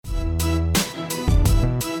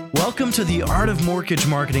Welcome to the Art of Mortgage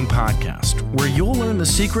Marketing podcast, where you'll learn the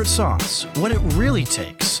secret sauce, what it really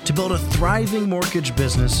takes to build a thriving mortgage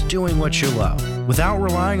business doing what you love, without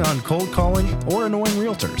relying on cold calling or annoying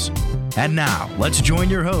realtors. And now, let's join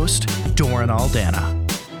your host, Doran Aldana.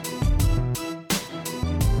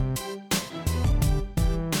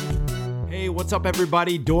 Hey, what's up,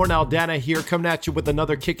 everybody? Doran Aldana here, coming at you with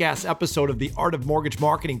another kick-ass episode of the Art of Mortgage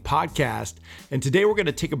Marketing podcast. And today we're going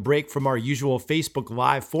to take a break from our usual Facebook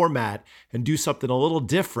Live format and do something a little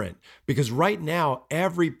different, because right now,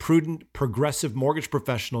 every prudent, progressive mortgage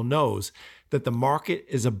professional knows that the market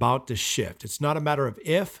is about to shift. It's not a matter of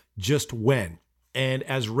if, just when. And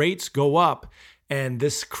as rates go up, and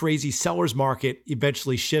this crazy seller's market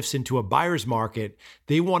eventually shifts into a buyer's market,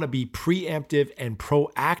 they want to be preemptive and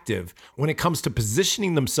proactive when it comes to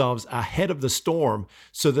positioning themselves ahead of the storm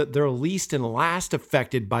so that they're least and last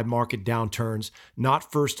affected by market downturns,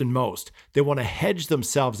 not first and most. They want to hedge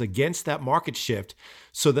themselves against that market shift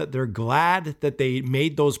so that they're glad that they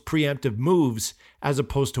made those preemptive moves as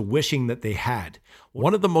opposed to wishing that they had.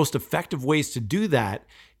 One of the most effective ways to do that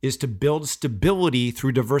is to build stability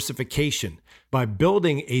through diversification by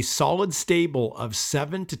building a solid stable of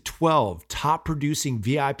 7 to 12 top producing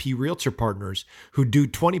VIP realtor partners who do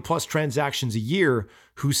 20 plus transactions a year,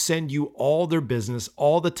 who send you all their business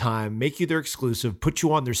all the time, make you their exclusive, put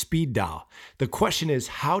you on their speed dial. The question is,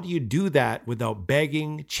 how do you do that without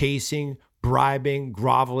begging, chasing, bribing,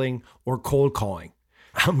 groveling, or cold calling?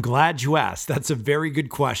 I'm glad you asked. That's a very good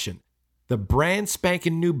question. The brand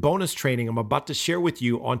spanking new bonus training I'm about to share with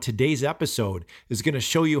you on today's episode is going to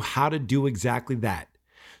show you how to do exactly that.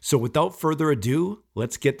 So without further ado,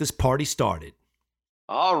 let's get this party started.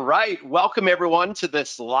 All right. Welcome, everyone, to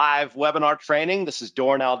this live webinar training. This is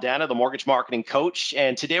Doran Aldana, the Mortgage Marketing Coach.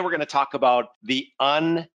 And today we're going to talk about the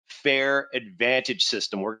unfair advantage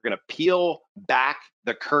system. We're going to peel back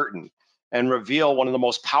the curtain and reveal one of the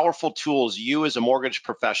most powerful tools you as a mortgage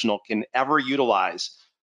professional can ever utilize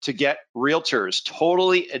to get realtors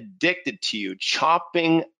totally addicted to you,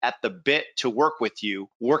 chomping at the bit to work with you,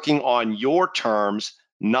 working on your terms,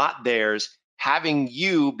 not theirs, having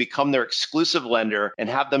you become their exclusive lender and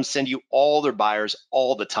have them send you all their buyers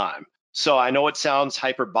all the time. So I know it sounds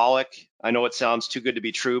hyperbolic. I know it sounds too good to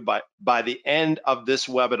be true, but by the end of this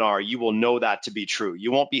webinar, you will know that to be true.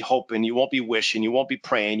 You won't be hoping, you won't be wishing, you won't be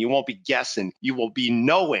praying, you won't be guessing, you will be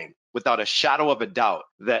knowing without a shadow of a doubt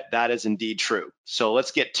that that is indeed true. So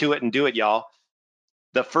let's get to it and do it, y'all.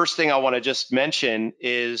 The first thing I want to just mention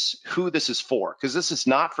is who this is for, because this is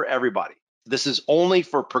not for everybody. This is only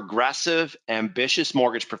for progressive, ambitious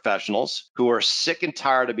mortgage professionals who are sick and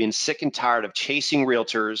tired of being sick and tired of chasing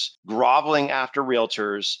realtors, groveling after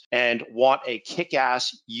realtors, and want a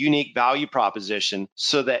kick-ass, unique value proposition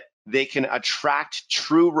so that they can attract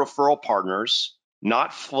true referral partners,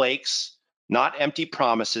 not flakes, not empty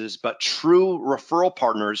promises, but true referral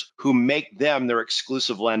partners who make them their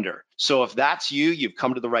exclusive lender. So if that's you, you've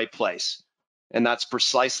come to the right place. And that's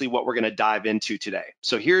precisely what we're going to dive into today.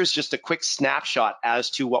 So here's just a quick snapshot as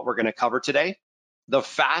to what we're going to cover today. The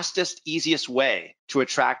fastest, easiest way to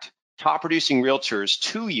attract top producing realtors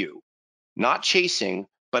to you, not chasing,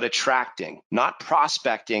 but attracting, not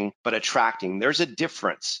prospecting, but attracting. There's a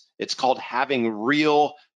difference. It's called having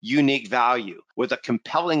real unique value with a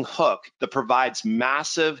compelling hook that provides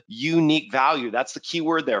massive, unique value. That's the key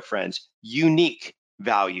word there, friends. Unique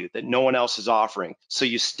value that no one else is offering. So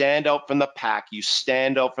you stand out from the pack, you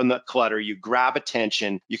stand out from the clutter, you grab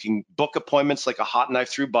attention, you can book appointments like a hot knife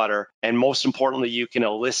through butter, and most importantly, you can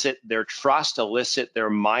elicit their trust, elicit their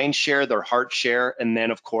mind share, their heart share, and then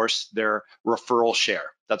of course, their referral share.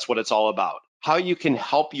 That's what it's all about. How you can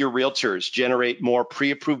help your realtors generate more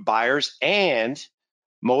pre-approved buyers and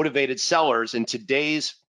motivated sellers in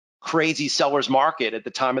today's crazy seller's market. At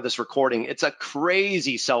the time of this recording, it's a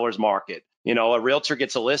crazy seller's market. You know, a realtor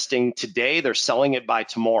gets a listing today, they're selling it by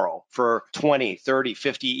tomorrow for 20, 30,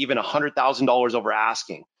 50, even $100,000 over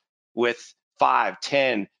asking with 5,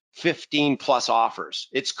 10, 15 plus offers.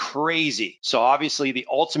 It's crazy. So obviously the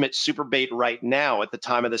ultimate super bait right now at the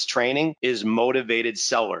time of this training is motivated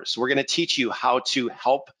sellers. We're going to teach you how to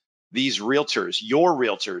help these realtors, your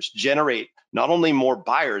realtors, generate not only more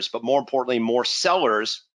buyers, but more importantly, more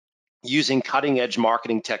sellers using cutting edge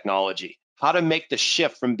marketing technology. How to make the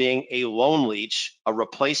shift from being a loan leech, a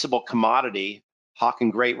replaceable commodity,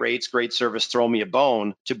 hawking great rates, great service, throw me a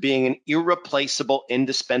bone, to being an irreplaceable,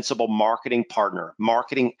 indispensable marketing partner,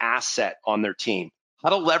 marketing asset on their team. how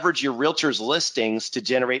to leverage your realtor's listings to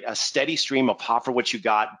generate a steady stream of hot for what you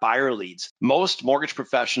got buyer leads. Most mortgage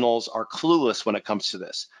professionals are clueless when it comes to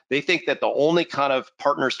this. They think that the only kind of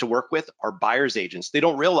partners to work with are buyer's agents. They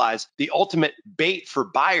don't realize the ultimate bait for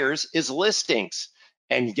buyers is listings.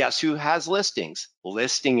 And guess who has listings?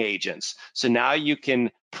 Listing agents. So now you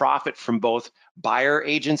can profit from both buyer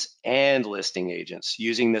agents and listing agents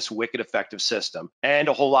using this wicked effective system and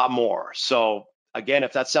a whole lot more. So again,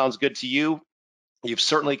 if that sounds good to you, you've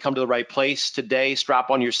certainly come to the right place today. Strap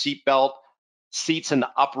on your seatbelt, seats in the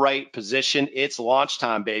upright position. It's launch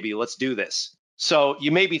time, baby. Let's do this. So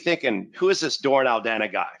you may be thinking, who is this Doran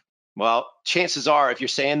Aldana guy? Well, chances are, if you're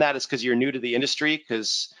saying that, it's because you're new to the industry,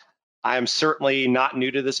 because I am certainly not new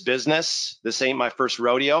to this business. This ain't my first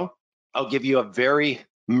rodeo. I'll give you a very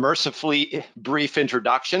mercifully brief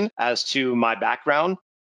introduction as to my background.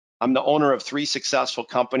 I'm the owner of 3 successful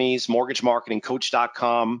companies,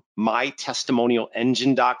 MortgageMarketingCoach.com,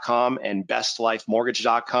 MyTestimonialEngine.com, and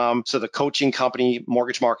BestLifeMortgage.com. So the coaching company,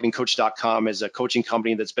 MortgageMarketingCoach.com, is a coaching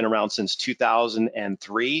company that's been around since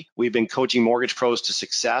 2003. We've been coaching mortgage pros to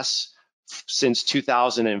success since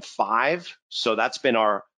 2005. So that's been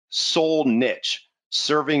our sole niche,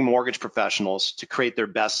 serving mortgage professionals to create their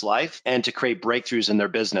best life and to create breakthroughs in their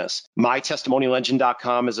business.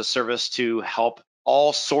 MyTestimonialEngine.com is a service to help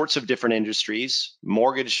all sorts of different industries,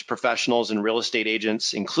 mortgage professionals and real estate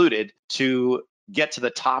agents included, to get to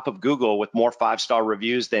the top of Google with more 5-star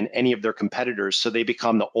reviews than any of their competitors, so they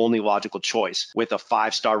become the only logical choice with a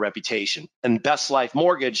 5-star reputation. And Best Life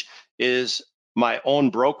Mortgage is my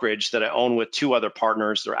own brokerage that I own with 2 other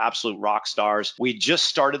partners. They're absolute rock stars. We just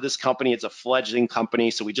started this company. It's a fledgling company.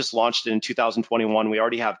 So we just launched it in 2021. We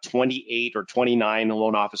already have 28 or 29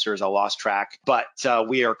 loan officers. I lost track. But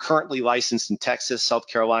we are currently licensed in Texas, South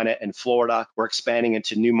Carolina, and Florida. We're expanding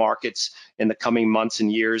into new markets in the coming months and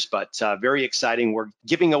years, but very exciting. We're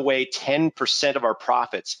giving away 10% of our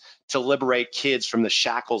profits to liberate kids from the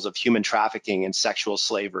shackles of human trafficking and sexual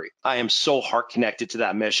slavery. I am so heart connected to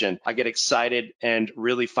that mission. I get excited and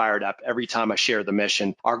really fired up every time I share the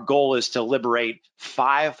mission. Our goal is to liberate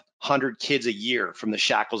 500 kids a year from the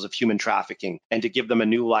shackles of human trafficking and to give them a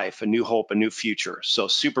new life, a new hope, a new future. So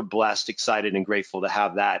super blessed, excited, and grateful to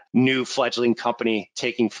have that new fledgling company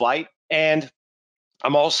taking flight. And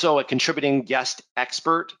I'm also a contributing guest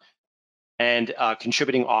expert and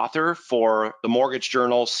contributing author for the Mortgage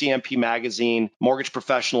Journal, CMP Magazine, Mortgage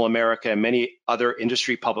Professional America, and many other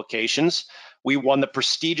industry publications. We won the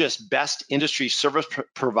prestigious Best Industry Service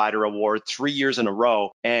Provider Award 3 years in a row.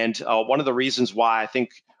 And one of the reasons why I think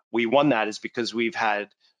we won that is because we've had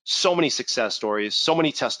so many success stories, so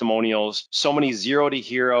many testimonials, so many zero to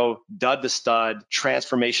hero, dud to stud,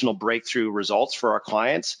 transformational breakthrough results for our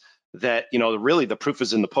clients, that, really the proof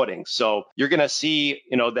is in the pudding. So you're going to see,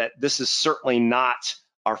 that this is certainly not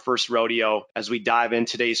our first rodeo. As we dive in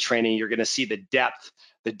today's training, you're going to see the depth,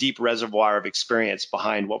 the deep reservoir of experience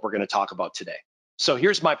behind what we're going to talk about today. So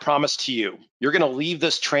here's my promise to you. You're going to leave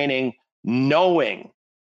this training knowing,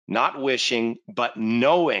 not wishing, but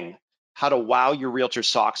knowing how to wow your realtor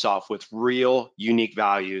socks off with real unique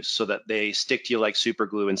values so that they stick to you like super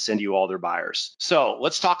glue and send you all their buyers. So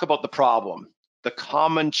let's talk about the problem. The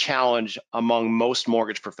common challenge among most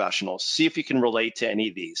mortgage professionals. See if you can relate to any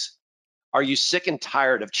of these. Are you sick and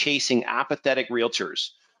tired of chasing apathetic realtors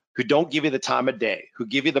who don't give you the time of day, who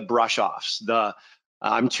give you the brush offs, the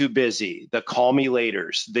I'm too busy, the call me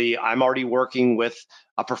laters, the I'm already working with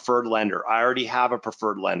a preferred lender, I already have a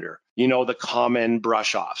preferred lender, the common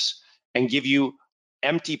brush offs, and give you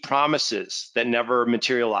empty promises that never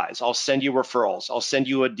materialize? I'll send you referrals, I'll send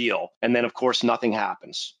you a deal, and then of course nothing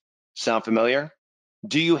happens. Sound familiar?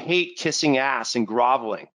 Do you hate kissing ass and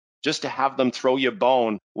groveling just to have them throw you a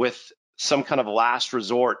bone with some kind of last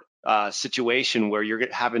resort situation where you're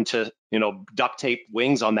having to, duct tape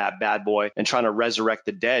wings on that bad boy and trying to resurrect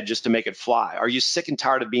the dead just to make it fly? Are you sick and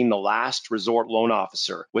tired of being the last resort loan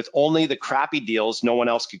officer with only the crappy deals no one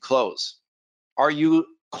else could close? Are you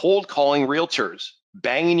cold calling realtors,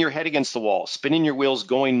 banging your head against the wall, spinning your wheels,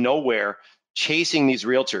 going nowhere, chasing these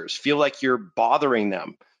realtors? Feel like you're bothering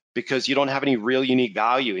them because you don't have any real unique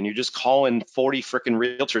value and you're just calling 40 freaking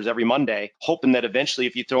realtors every Monday, hoping that eventually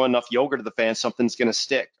if you throw enough yogurt at the fan, something's going to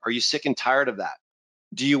stick. Are you sick and tired of that?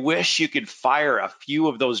 Do you wish you could fire a few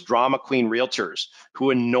of those drama queen realtors who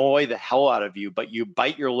annoy the hell out of you, but you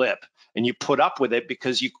bite your lip and you put up with it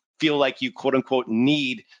because you feel like you quote unquote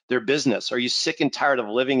need their business? Are you sick and tired of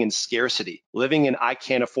living in scarcity, living in I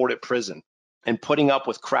can't afford it prison, and putting up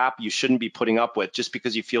with crap you shouldn't be putting up with just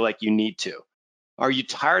because you feel like you need to? Are you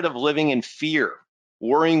tired of living in fear,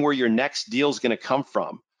 worrying where your next deal is going to come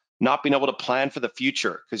from, not being able to plan for the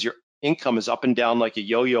future because you're income is up and down like a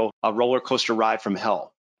yo-yo, a roller coaster ride from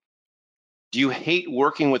hell? Do you hate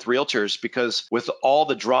working with realtors because with all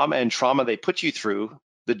the drama and trauma they put you through,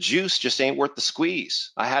 the juice just ain't worth the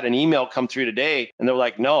squeeze? I had an email come through today and they're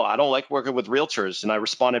like, no, I don't like working with realtors. And I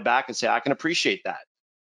responded back and said, I can appreciate that.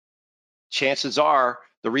 Chances are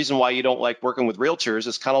the reason why you don't like working with realtors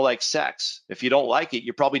is kind of like sex. If you don't like it,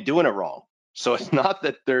 you're probably doing it wrong. So it's not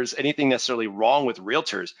that there's anything necessarily wrong with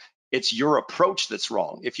realtors. It's your approach that's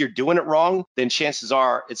wrong. If you're doing it wrong, then chances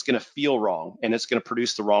are it's going to feel wrong and it's going to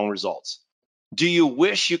produce the wrong results. Do you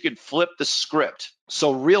wish you could flip the script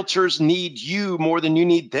so realtors need you more than you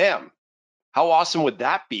need them? How awesome would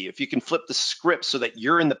that be if you can flip the script so that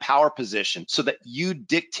you're in the power position, so that you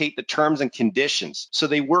dictate the terms and conditions, so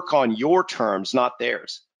they work on your terms, not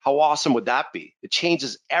theirs? How awesome would that be? It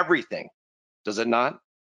changes everything, does it not?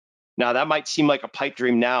 Now, that might seem like a pipe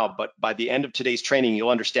dream now, but by the end of today's training, you'll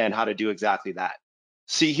understand how to do exactly that.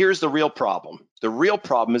 See, here's the real problem. The real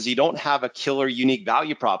problem is you don't have a killer unique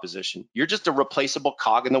value proposition. You're just a replaceable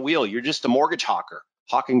cog in the wheel. You're just a mortgage hawker,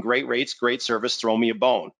 hawking great rates, great service, throw me a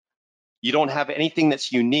bone. You don't have anything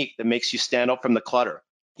that's unique that makes you stand out from the clutter.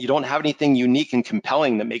 You don't have anything unique and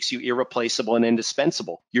compelling that makes you irreplaceable and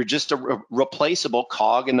indispensable. You're just a replaceable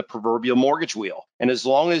cog in the proverbial mortgage wheel. And as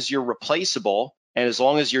long as you're replaceable and as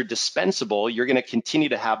long as you're dispensable, you're going to continue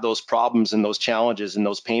to have those problems and those challenges and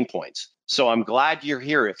those pain points. So I'm glad you're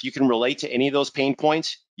here. If you can relate to any of those pain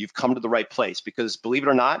points, you've come to the right place, because believe it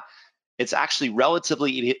or not, it's actually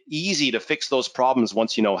relatively easy to fix those problems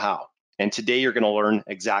once you know how. And today you're going to learn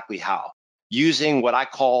exactly how, using what I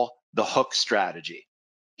call the hook strategy.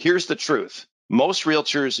 Here's the truth. Most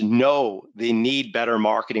realtors know they need better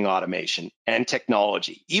marketing automation and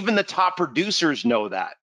technology. Even the top producers know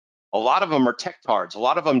that. A lot of them are tech tards. A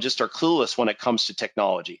lot of them just are clueless when it comes to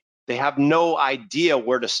technology. They have no idea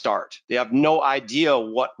where to start. They have no idea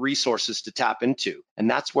what resources to tap into. And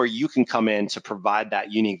that's where you can come in to provide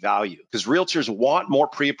that unique value, because realtors want more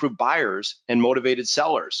pre-approved buyers and motivated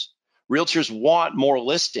sellers. Realtors want more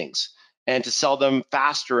listings and to sell them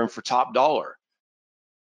faster and for top dollar.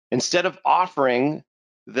 Instead of offering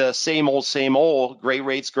the same old, great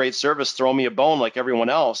rates, great service, throw me a bone like everyone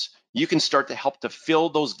else, you can start to help to fill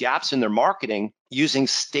those gaps in their marketing using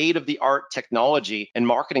state-of-the-art technology and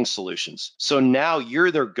marketing solutions. So now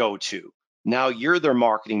you're their go-to. Now you're their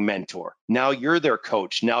marketing mentor. Now you're their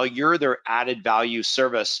coach. Now you're their added value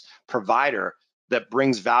service provider that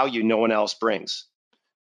brings value no one else brings.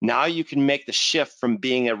 Now you can make the shift from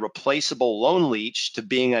being a replaceable loan leech to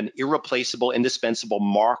being an irreplaceable, indispensable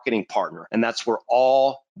marketing partner. And that's where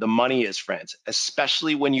all the money is, friends,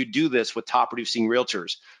 especially when you do this with top producing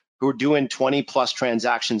realtors who are doing 20 plus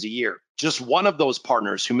transactions a year. Just one of those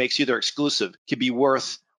partners who makes you their exclusive could be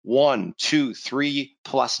worth 1, 2, 3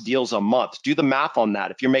 plus deals a month. Do the math on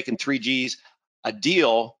that. If you're making 3 Gs a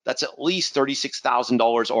deal, that's at least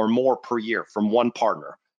 $36,000 or more per year from one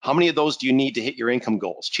partner. How many of those do you need to hit your income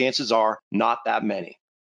goals? Chances are not that many.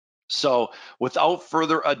 So without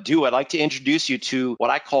further ado, I'd like to introduce you to what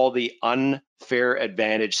I call the unfair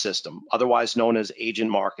advantage system, otherwise known as agent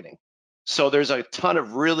marketing. So there's a ton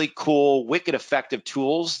of really cool, wicked effective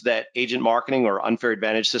tools that agent marketing or unfair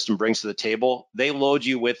advantage system brings to the table. They load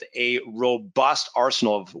you with a robust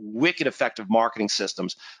arsenal of wicked effective marketing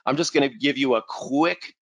systems. I'm just going to give you a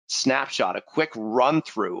quick snapshot, a quick run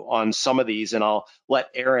through on some of these, and I'll let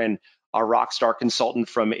Aaron, our rock star consultant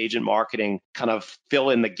from agent marketing, kind of fill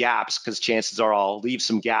in the gaps, because chances are I'll leave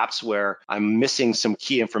some gaps where I'm missing some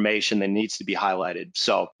key information that needs to be highlighted.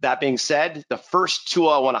 So that being said, the first tool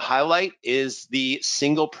I want to highlight is the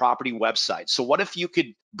single property website. So what if you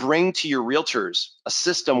could bring to your realtors a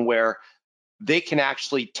system where they can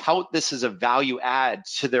actually tout this as a value add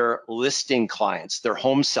to their listing clients, their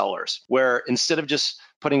home sellers, where instead of just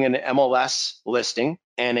putting an MLS listing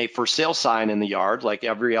and a for sale sign in the yard like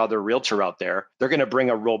every other realtor out there, they're going to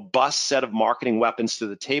bring a robust set of marketing weapons to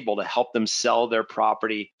the table to help them sell their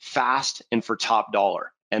property fast and for top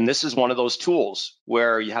dollar. And this is one of those tools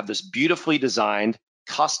where you have this beautifully designed,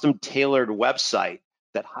 custom tailored website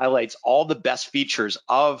that highlights all the best features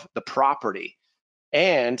of the property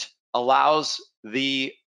and allows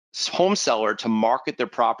the home seller to market their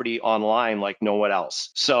property online like no one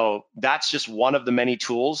else. So that's just one of the many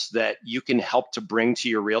tools that you can help to bring to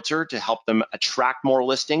your realtor to help them attract more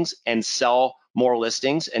listings and sell more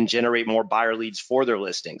listings and generate more buyer leads for their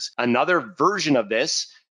listings. Another version of this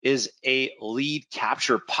is a lead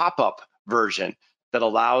capture pop-up version that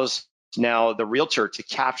allows now the realtor to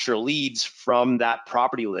capture leads from that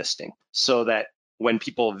property listing so that when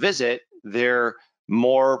people visit, they're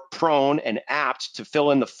more prone and apt to fill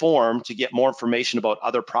in the form to get more information about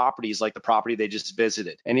other properties like the property they just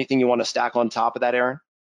visited. Anything you want to stack on top of that, Erin?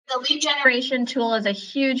 The lead generation tool is a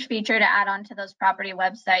huge feature to add on to those property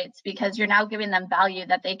websites because you're now giving them value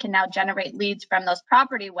that they can now generate leads from those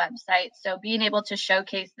property websites. So being able to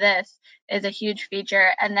showcase this is a huge feature.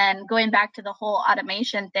 And then going back to the whole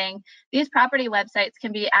automation thing, these property websites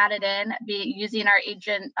can be added in using our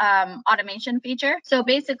agent automation feature. So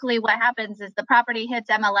basically what happens is the property hits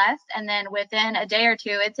MLS and then within a day or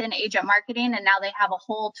two, it's in agent marketing. And now they have a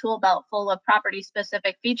whole tool belt full of property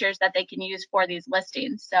specific features that they can use for these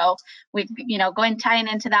listings. So we've, tying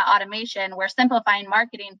into that automation, we're simplifying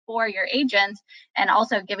marketing for your agents and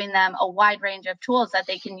also giving them a wide range of tools that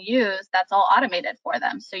they can use that's all automated for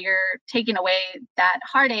them. So you're taking away that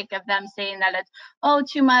heartache of them saying that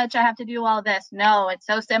it's, too much, I have to do all this. No, it's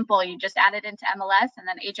so simple. You just add it into MLS and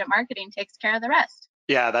then agent marketing takes care of the rest.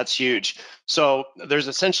 Yeah, that's huge. So there's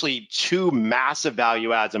essentially two massive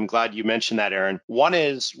value adds. I'm glad you mentioned that, Erin. One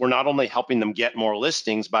is we're not only helping them get more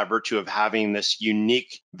listings by virtue of having this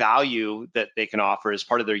unique value that they can offer as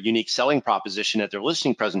part of their unique selling proposition at their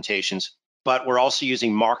listing presentations, but we're also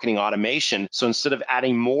using marketing automation. So instead of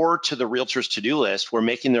adding more to the realtor's to-do list, we're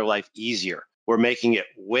making their life easier. We're making it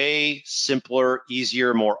way simpler,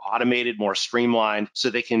 easier, more automated, more streamlined, so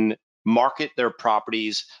they can market their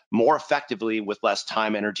properties more effectively with less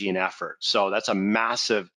time, energy, and effort. So that's a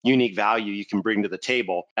massive, unique value you can bring to the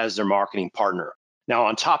table as their marketing partner. Now,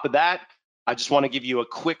 on top of that, I just want to give you a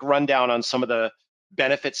quick rundown on some of the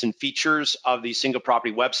benefits and features of these single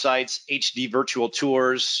property websites. HD virtual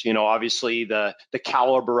tours, obviously the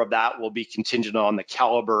caliber of that will be contingent on the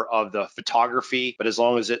caliber of the photography, but as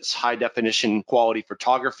long as it's high definition quality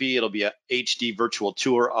photography, it'll be a HD virtual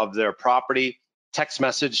tour of their property. Text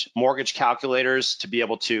message mortgage calculators to be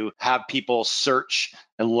able to have people search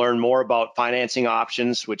and learn more about financing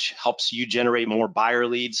options, which helps you generate more buyer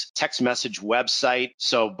leads. Text message website,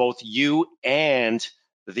 so both you and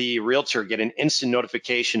the realtor get an instant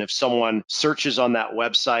notification if someone searches on that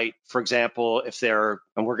website. For example,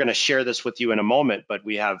 and we're going to share this with you in a moment, but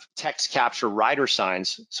we have text capture rider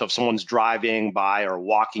signs. So if someone's driving by or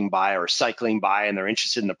walking by or cycling by and they're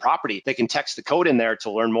interested in the property, they can text the code in there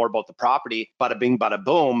to learn more about the property. Bada bing, bada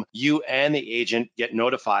boom, you and the agent get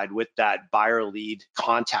notified with that buyer lead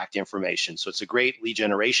contact information. So it's a great lead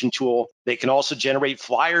generation tool. They can also generate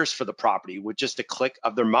flyers for the property with just a click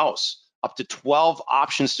of their mouse. Up to 12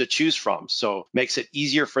 options to choose from. So makes it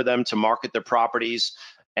easier for them to market their properties.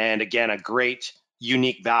 And again, a great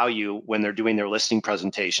unique value when they're doing their listing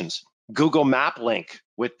presentations. Google Map link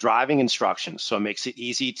with driving instructions. So it makes it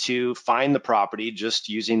easy to find the property just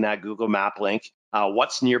using that Google Map link.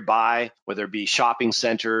 What's nearby, whether it be shopping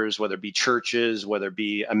centers, whether it be churches, whether it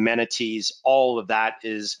be amenities, all of that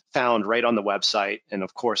is found right on the website. And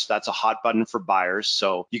of course, that's a hot button for buyers.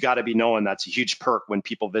 So you got to be knowing that's a huge perk when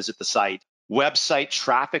people visit the site. Website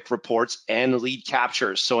traffic reports and lead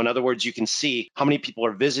captures. So in other words, you can see how many people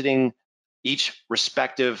are visiting each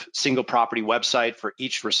respective single property website for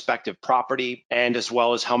each respective property, and as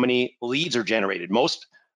well as how many leads are generated. Most,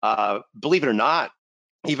 believe it or not,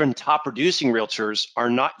 even top producing realtors are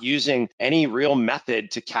not using any real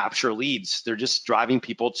method to capture leads. They're just driving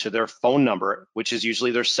people to their phone number, which is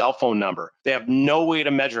usually their cell phone number. They have no way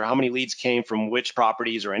to measure how many leads came from which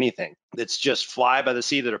properties or anything. It's just fly by the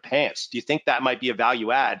seat of their pants. Do you think that might be a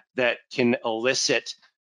value add that can elicit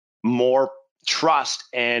more trust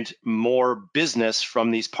and more business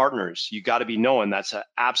from these partners? You got to be knowing that's an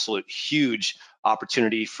absolute huge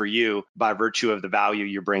opportunity for you by virtue of the value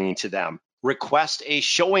you're bringing to them. Request a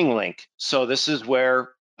showing link. So this is where,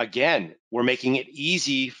 again, we're making it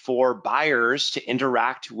easy for buyers to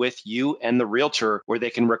interact with you and the realtor, where they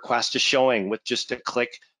can request a showing with just a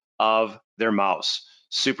click of their mouse.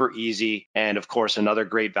 Super easy. And of course, another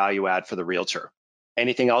great value add for the realtor.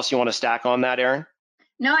 Anything else you want to stack on that, Erin?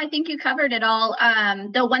 No, I think you covered it all.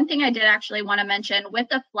 The one thing I did actually want to mention with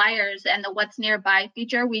the flyers and the what's nearby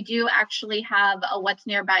feature, we do actually have a what's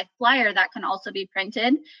nearby flyer that can also be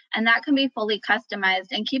printed, and that can be fully customized.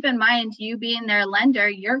 And keep in mind, you being their lender,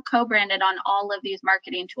 you're co-branded on all of these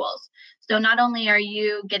marketing tools. So not only are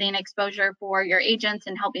you getting exposure for your agents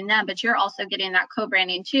and helping them, but you're also getting that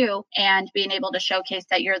co-branding too, and being able to showcase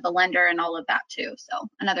that you're the lender and all of that too. So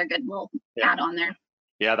another good little add on there.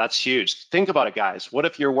 Yeah, that's huge. Think about it, guys. What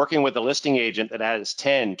if you're working with a listing agent that has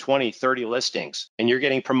 10, 20, 30 listings, and you're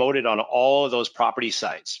getting promoted on all of those property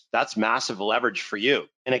sites? That's massive leverage for you.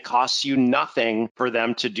 And it costs you nothing for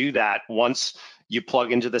them to do that. Once you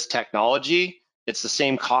plug into this technology, it's the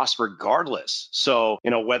same cost regardless. So,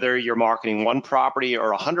 whether you're marketing one property or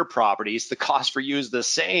 100 properties, the cost for you is the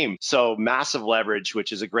same. So massive leverage,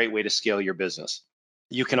 which is a great way to scale your business.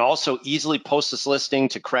 You can also easily post this listing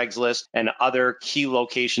to Craigslist and other key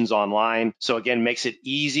locations online. So again, makes it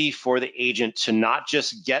easy for the agent to not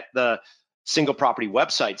just get the single property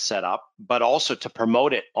website set up, but also to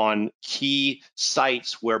promote it on key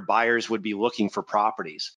sites where buyers would be looking for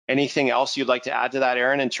properties. Anything else you'd like to add to that,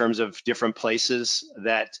 Aaron, in terms of different places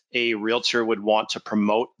that a realtor would want to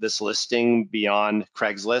promote this listing beyond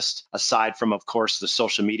Craigslist, aside from, of course, the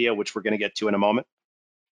social media, which we're going to get to in a moment?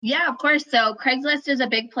 Yeah, of course. So Craigslist is a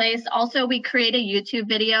big place. Also, we create a YouTube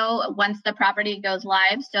video once the property goes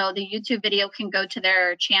live. So the YouTube video can go to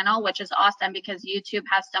their channel, which is awesome because YouTube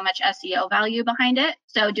has so much SEO value behind it.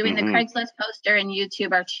 So doing the Craigslist poster and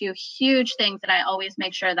YouTube are two huge things that I always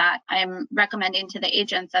make sure that I'm recommending to the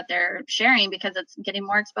agents that they're sharing because it's getting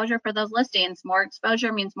more exposure for those listings. More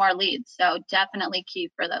exposure means more leads. So definitely key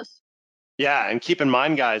for those. Yeah, and keep in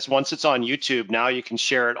mind, guys, once it's on YouTube, now you can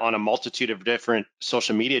share it on a multitude of different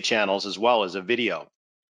social media channels as well as a video,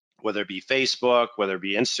 whether it be Facebook, whether it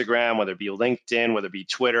be Instagram, whether it be LinkedIn, whether it be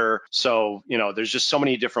Twitter. So, there's just so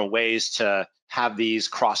many different ways to have these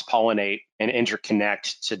cross-pollinate and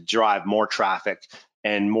interconnect to drive more traffic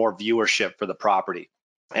and more viewership for the property.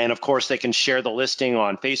 And of course, they can share the listing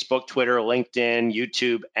on Facebook, Twitter, LinkedIn,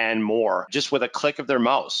 YouTube, and more, just with a click of their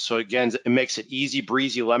mouse. So again, it makes it easy,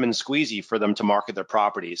 breezy, lemon squeezy for them to market their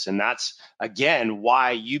properties. And that's, again,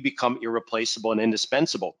 why you become irreplaceable and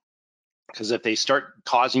indispensable. Because if they start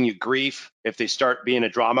causing you grief, if they start being a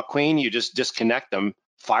drama queen, you just disconnect them,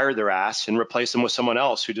 fire their ass, and replace them with someone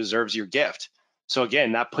else who deserves your gift. So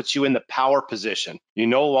again, that puts you in the power position. You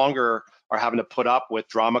no longer are having to put up with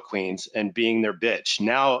drama queens and being their bitch.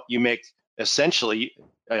 Now you make essentially,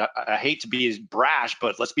 I hate to be brash,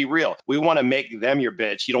 but let's be real. We want to make them your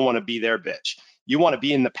bitch. You don't want to be their bitch. You want to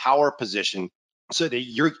be in the power position so that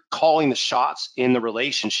you're calling the shots in the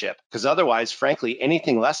relationship. Because otherwise, frankly,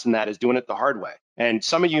 anything less than that is doing it the hard way. And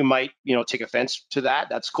some of you might, take offense to that.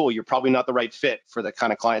 That's cool. You're probably not the right fit for the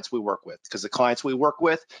kind of clients we work with, because the clients we work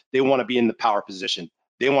with, they want to be in the power position.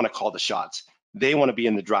 They want to call the shots. They want to be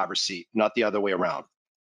in the driver's seat, not the other way around.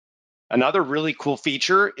 Another really cool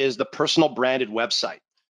feature is the personal branded website.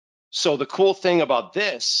 So the cool thing about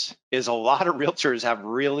this is a lot of realtors have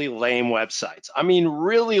really lame websites. I mean,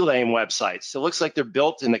 really lame websites. It looks like they're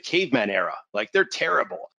built in the caveman era. Like, they're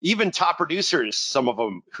terrible. Even top producers, some of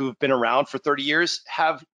them who've been around for 30 years,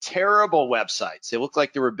 have terrible websites. They look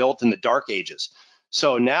like they were built in the dark ages.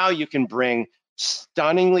 So now you can bring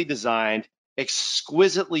stunningly designed,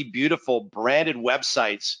 exquisitely beautiful branded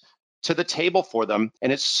websites to the table for them.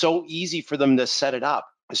 And it's so easy for them to set it up.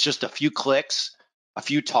 It's just a few clicks, a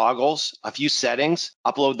few toggles, a few settings,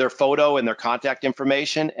 upload their photo and their contact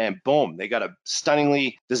information, and boom, they got a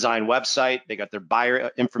stunningly designed website. They got their buyer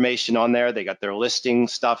information on there. They got their listing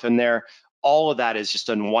stuff in there. All of that is just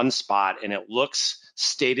in one spot, and it looks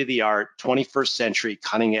state-of-the-art, 21st century,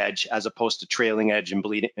 cutting edge, as opposed to trailing edge and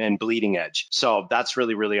bleeding edge. So that's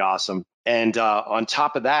really, really awesome. And on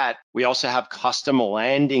top of that, we also have custom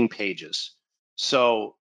landing pages.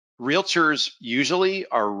 So realtors usually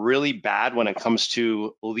are really bad when it comes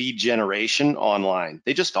to lead generation online.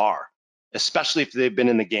 They just are, especially if they've been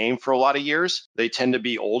in the game for a lot of years. They tend to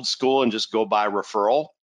be old school and just go by referral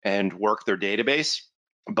and work their database.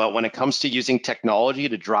 But when it comes to using technology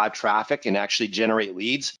to drive traffic and actually generate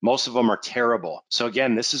leads, most of them are terrible. So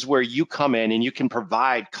again, this is where you come in and you can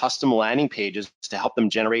provide custom landing pages to help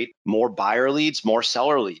them generate more buyer leads, more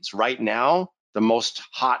seller leads. Right now, the most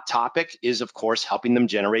hot topic is, of course, helping them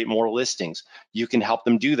generate more listings. You can help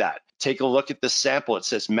them do that. Take a look at this sample. It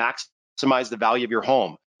says maximize the value of your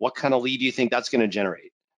home. What kind of lead do you think that's going to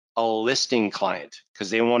generate? A listing client,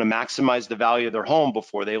 because they want to maximize the value of their home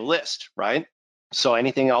before they list, right? So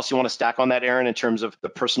anything else you want to stack on that, Aaron, in terms of the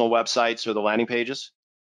personal websites or the landing pages?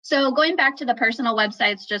 So going back to the personal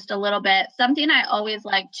websites just a little bit, something I always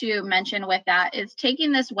like to mention with that is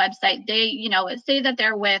taking this website, they, say that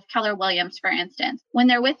they're with Keller Williams, for instance. When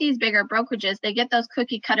they're with these bigger brokerages, they get those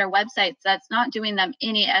cookie cutter websites that's not doing them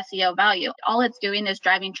any SEO value. All it's doing is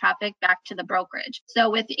driving traffic back to the brokerage. So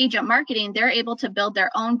with agent marketing, they're able to build their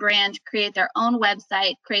own brand, create their own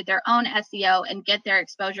website, create their own SEO, and get their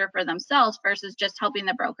exposure for themselves versus just helping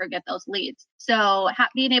the broker get those leads. So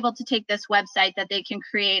being able to take this website that they can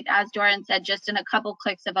create, as Doran said, just in a couple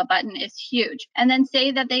clicks of a button is huge. And then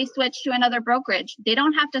say that they switch to another brokerage. They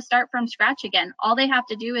don't have to start from scratch again. All they have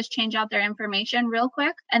to do is change out their information real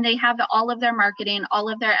quick, and they have all of their marketing, all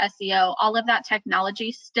of their SEO, all of that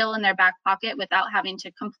technology still in their back pocket without having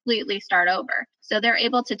to completely start over. So they're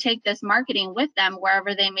able to take this marketing with them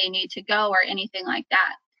wherever they may need to go or anything like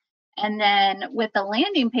that. And then with the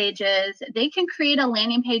landing pages, they can create a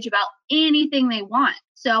landing page about anything they want.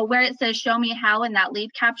 So where it says show me how and that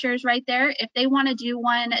lead capture is right there, if they want to do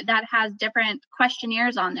one that has different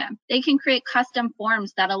questionnaires on them, they can create custom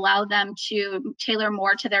forms that allow them to tailor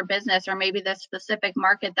more to their business or maybe the specific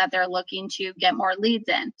market that they're looking to get more leads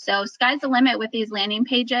in. So sky's the limit with these landing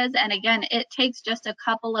pages. And again, it takes just a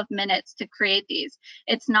couple of minutes to create these.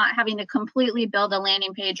 It's not having to completely build a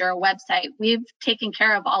landing page or a website. We've taken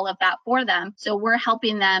care of all of that for them. So we're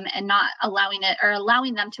helping them and not allowing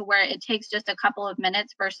them to where it takes just a couple of minutes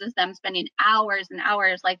versus them spending hours and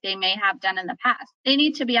hours like they may have done in the past. They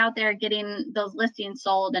need to be out there getting those listings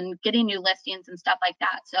sold and getting new listings and stuff like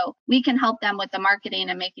that. So we can help them with the marketing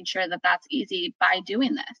and making sure that that's easy by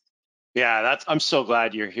doing this. Yeah, I'm so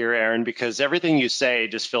glad you're here, Aaron, because everything you say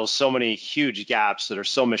just fills so many huge gaps that are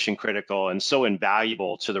so mission critical and so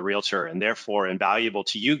invaluable to the realtor and therefore invaluable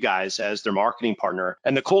to you guys as their marketing partner.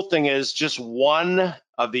 And the cool thing is just one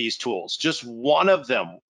of these tools, just one of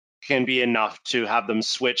them can be enough to have them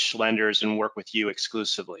switch lenders and work with you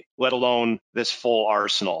exclusively, let alone this full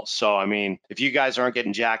arsenal. So, I mean, if you guys aren't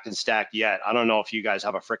getting jacked and stacked yet, I don't know if you guys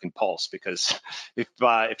have a freaking pulse, because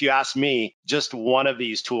if you ask me, just one of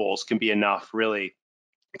these tools can be enough really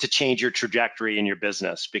to change your trajectory in your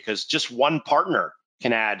business, because just one partner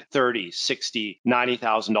can add $30,000, $60,000,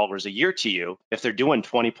 $90,000 a year to you if they're doing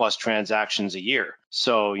 20 plus transactions a year.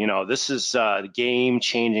 So, this is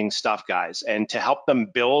game-changing stuff, guys. And to help them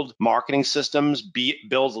build marketing systems,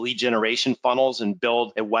 build lead generation funnels, and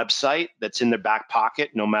build a website that's in their back pocket,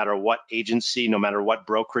 no matter what agency, no matter what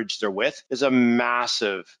brokerage they're with, is a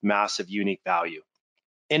massive, massive unique value.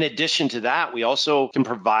 In addition to that, we also can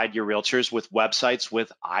provide your realtors with websites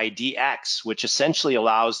with IDX, which essentially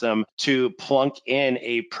allows them to plunk in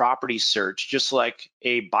a property search, just like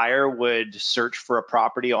a buyer would search for a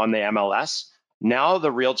property on the MLS. Now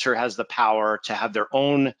the realtor has the power to have their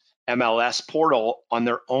own MLS portal on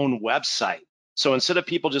their own website. So instead of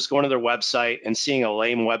people just going to their website and seeing a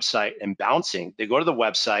lame website and bouncing, they go to the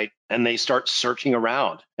website and they start searching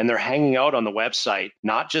around, and they're hanging out on the website,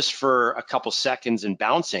 not just for a couple seconds and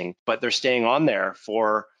bouncing, but they're staying on there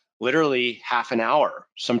for literally half an hour,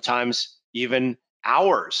 sometimes even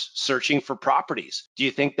hours searching for properties. Do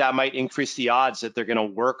you think that might increase the odds that they're going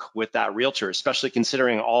to work with that realtor, especially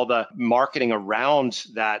considering all the marketing around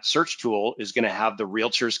that search tool is going to have the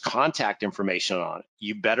realtor's contact information on it?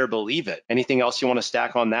 You better believe it. Anything else you want to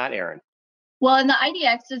stack on that, Aaron? Well, and the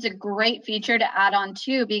IDX is a great feature to add on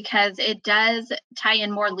too, because it does tie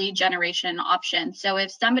in more lead generation options. So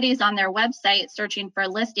if somebody's on their website searching for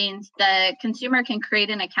listings, the consumer can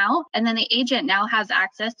create an account, and then the agent now has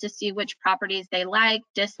access to see which properties they like,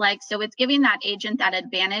 dislike. So it's giving that agent that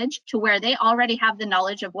advantage to where they already have the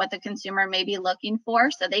knowledge of what the consumer may be looking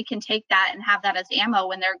for. So they can take that and have that as ammo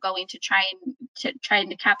when they're going to trying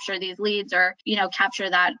to capture these leads, or,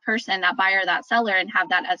 capture that person, that buyer, that seller, and have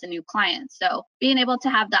that as a new client. So being able to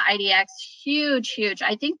have the IDX, huge.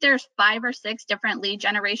 I think there's 5 or 6 different lead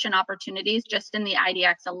generation opportunities just in the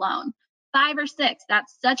IDX alone. 5 or 6,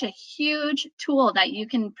 that's such a huge tool that you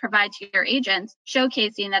can provide to your agents,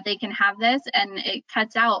 showcasing that they can have this, and it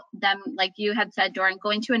cuts out them, like you had said, Doran,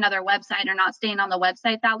 going to another website or not staying on the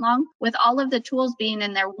website that long. With all of the tools being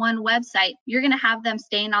in their one website, you're going to have them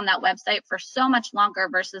staying on that website for so much longer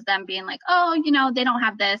versus them being like, oh, they don't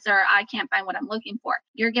have this, or I can't find what I'm looking for.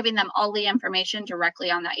 You're giving them all the information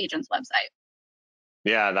directly on that agent's website.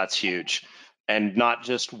 Yeah, that's huge. And not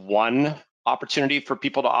just one opportunity for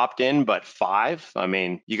people to opt in, but 5. I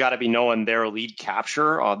mean, you got to be knowing their lead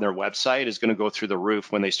capture on their website is going to go through the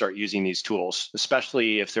roof when they start using these tools,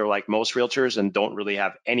 especially if they're like most realtors and don't really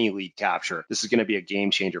have any lead capture. This is going to be a game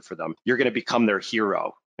changer for them. You're going to become their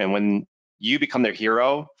hero. And when you become their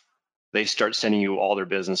hero, they start sending you all their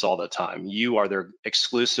business all the time. You are their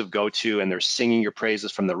exclusive go-to, and they're singing your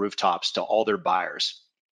praises from the rooftops to all their buyers.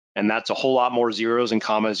 And that's a whole lot more zeros and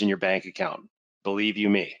commas in your bank account. Believe you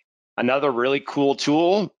me. Another really cool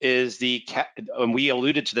tool is and we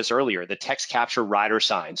alluded to this earlier, the text capture rider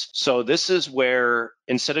signs. So this is where,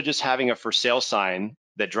 instead of just having a for sale sign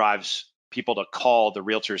that drives people to call the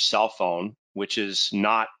realtor's cell phone, which is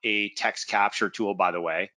not a text capture tool, by the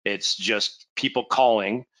way, it's just people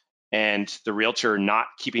calling and the realtor not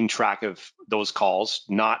keeping track of those calls,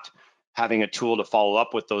 not having a tool to follow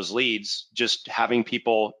up with those leads, just having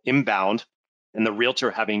people inbound and the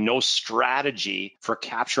realtor having no strategy for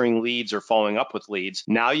capturing leads or following up with leads.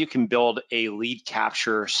 Now you can build a lead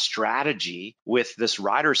capture strategy with this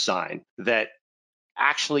rider sign that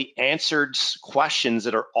actually answers questions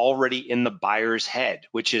that are already in the buyer's head,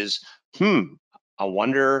 which is, I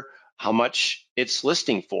wonder how much it's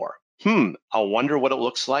listing for. I wonder what it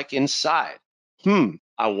looks like inside.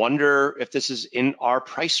 I wonder if this is in our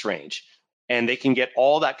price range. And they can get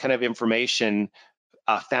all that kind of information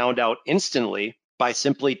found out instantly by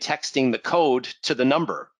simply texting the code to the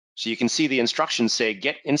number. So you can see the instructions say,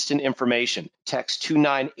 get instant information. Text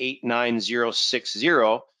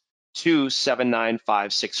 2989060 to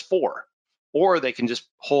 79564. Or they can just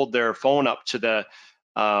hold their phone up to the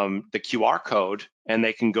QR code and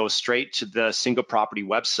they can go straight to the single property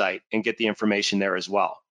website and get the information there as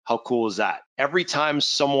well. How cool is that? Every time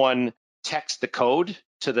someone texts the code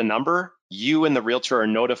to the number, you and the realtor are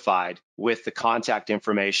notified with the contact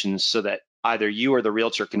information so that either you or the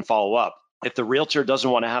realtor can follow up. If the realtor doesn't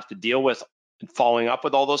want to have to deal with following up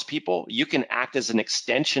with all those people, you can act as an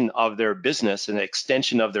extension of their business, an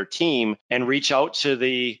extension of their team, and reach out to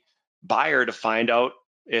the buyer to find out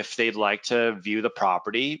if they'd like to view the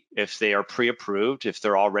property, if they are pre-approved, if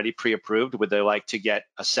they're already pre-approved, would they like to get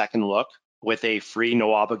a second look with a free,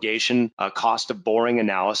 no obligation cost of borrowing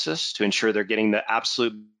analysis to ensure they're getting the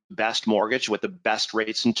absolute best mortgage with the best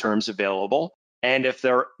rates and terms available. And if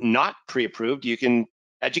they're not pre-approved, you can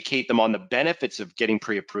educate them on the benefits of getting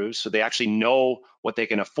pre-approved so they actually know what they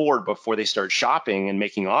can afford before they start shopping and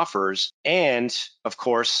making offers. And of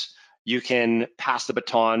course, you can pass the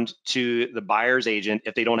baton to the buyer's agent.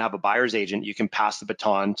 If they don't have a buyer's agent, you can pass the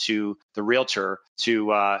baton to the realtor to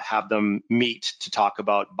have them meet to talk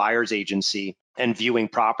about buyer's agency and viewing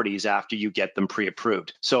properties after you get them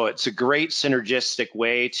pre-approved. So it's a great synergistic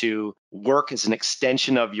way to work as an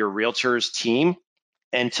extension of your realtor's team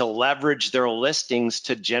and to leverage their listings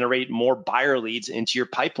to generate more buyer leads into your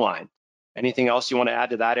pipeline. Anything else you want to add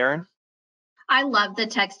to that, Erin? I love the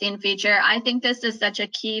texting feature. I think this is such a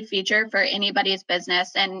key feature for anybody's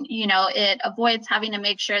business. And, it avoids having to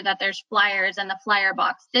make sure that there's flyers in the flyer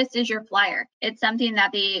box. This is your flyer. It's something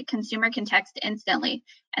that the consumer can text instantly.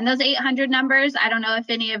 And those 800 numbers, I don't know if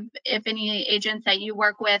any agents that you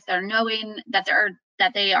work with are knowing that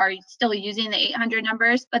they are still using the 800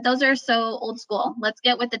 numbers, but those are so old school. Let's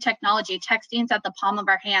get with the technology. Texting's at the palm of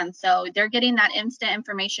our hands. So they're getting that instant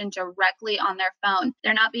information directly on their phone.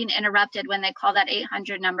 They're not being interrupted when they call that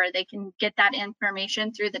 800 number. They can get that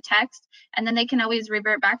information through the text, and then they can always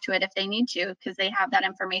revert back to it if they need to, because they have that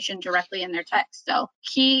information directly in their text. So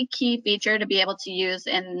key feature to be able to use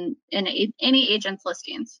in any agent's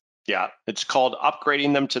listings. Yeah, it's called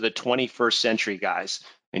upgrading them to the 21st century, guys.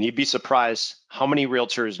 And you'd be surprised how many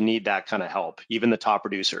realtors need that kind of help, even the top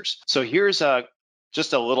producers. So here's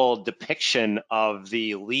just a little depiction of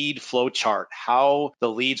the lead flow chart, how the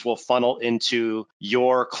leads will funnel into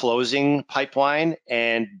your closing pipeline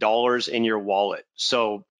and dollars in your wallet.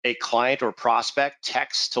 So a client or prospect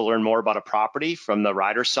texts to learn more about a property from the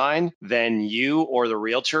rider sign, then you or the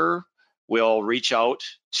realtor will reach out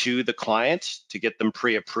to the client to get them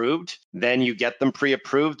pre-approved. Then you get them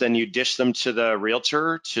pre-approved, then you dish them to the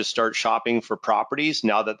realtor to start shopping for properties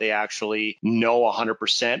now that they actually know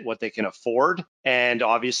 100% what they can afford. And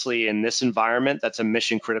obviously in this environment, that's a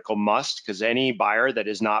mission critical must, because any buyer that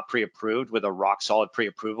is not pre-approved with a rock solid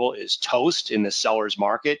pre-approval is toast in the seller's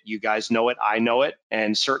market. You guys know it, I know it,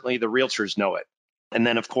 and certainly the realtors know it. And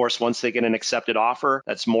then of course, once they get an accepted offer,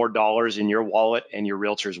 that's more dollars in your wallet and your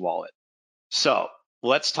realtor's wallet. So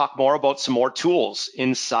let's talk more about some more tools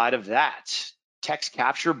inside of that. Text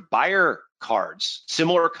capture buyer cards,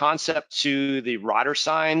 similar concept to the rider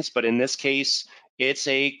signs, but in this case, it's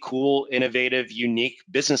a cool, innovative, unique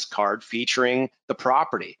business card featuring the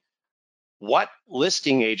property. What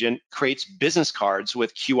listing agent creates business cards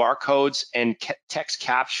with QR codes and text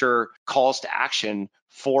capture calls to action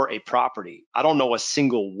for a property? I don't know a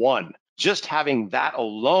single one. Just having that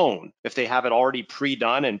alone, if they have it already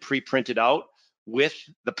pre-done and pre-printed out with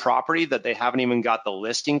the property that they haven't even got the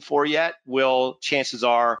listing for yet, will, chances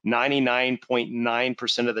are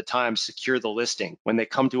 99.9% of the time, secure the listing. When they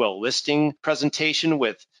come to a listing presentation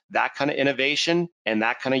with that kind of innovation and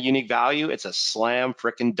that kind of unique value, it's a slam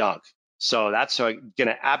frickin' dunk. So that's going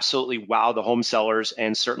to absolutely wow the home sellers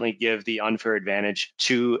and certainly give the unfair advantage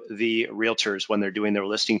to the realtors when they're doing their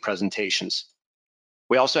listing presentations.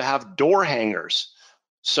 We also have door hangers.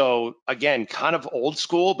 So again, kind of old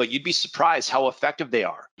school, but you'd be surprised how effective they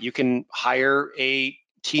are. You can hire a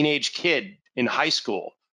teenage kid in high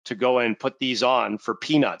school to go and put these on for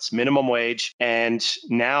peanuts, minimum wage. And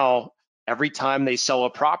now every time they sell a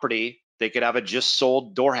property, they could have a just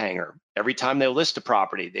sold door hanger. Every time they list a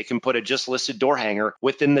property, they can put a just listed door hanger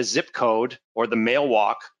within the zip code or the mail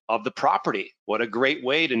walk of the property. What a great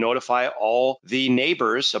way to notify all the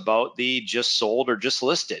neighbors about the just sold or just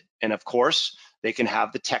listed. And of course, they can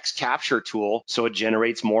have the text capture tool so it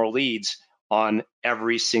generates more leads on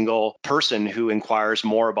every single person who inquires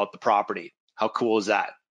more about the property. How cool is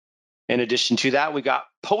that? In addition to that, we got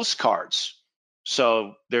postcards.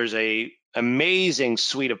 So there's a amazing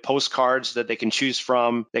suite of postcards that they can choose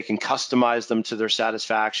from. They can customize them to their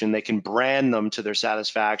satisfaction. They can brand them to their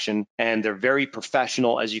satisfaction, and they're very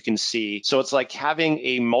professional, as you can see. So it's like having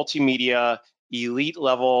a multimedia elite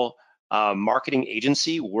level marketing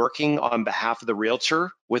agency working on behalf of the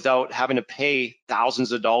realtor without having to pay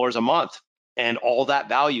thousands of dollars a month. And all that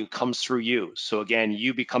value comes through you. So again,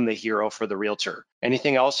 you become the hero for the realtor.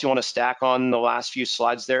 Anything else you want to stack on the last few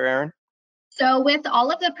slides there, Erin? So with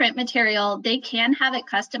all of the print material, they can have it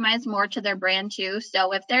customized more to their brand too.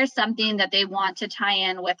 So if there's something that they want to tie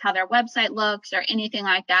in with how their website looks or anything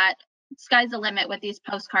like that, sky's the limit with these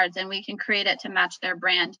postcards, and we can create it to match their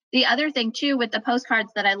brand. The other thing too with the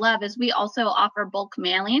postcards that I love is we also offer bulk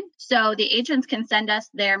mailing. So the agents can send us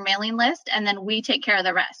their mailing list and then we take care of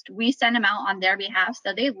the rest. We send them out on their behalf.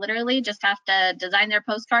 So they literally just have to design their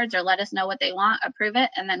postcards or let us know what they want, approve it,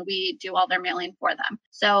 and then we do all their mailing for them.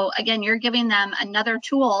 So again, you're giving them another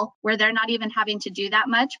tool where they're not even having to do that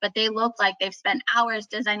much, but they look like they've spent hours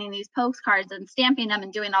designing these postcards and stamping them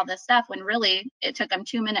and doing all this stuff when really it took them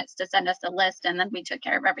 2 minutes to send us a list and then we took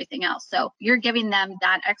care of everything else. So you're giving them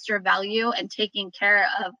that extra value and taking care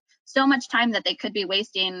of so much time that they could be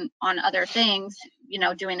wasting on other things,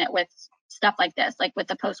 doing it with stuff like this, like with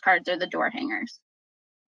the postcards or the door hangers.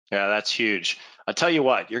 Yeah, that's huge. I'll tell you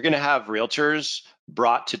what, you're going to have realtors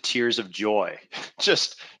brought to tears of joy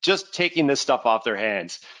just taking this stuff off their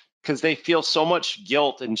hands, because they feel so much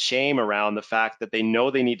guilt and shame around the fact that they know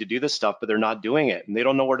they need to do this stuff, but they're not doing it and they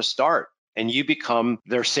don't know where to start. And you become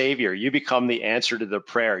their savior. You become the answer to their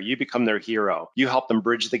prayer. You become their hero. You help them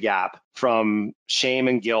bridge the gap from shame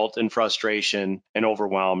and guilt and frustration and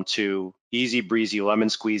overwhelm to easy breezy, lemon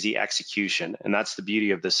squeezy execution. And that's the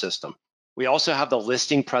beauty of this system. We also have the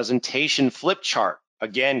listing presentation flip chart.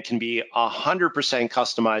 Again, can be 100%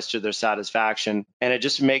 customized to their satisfaction. And it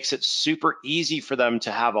just makes it super easy for them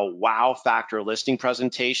to have a wow factor listing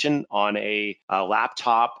presentation on a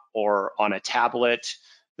laptop or on a tablet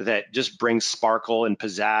that just brings sparkle and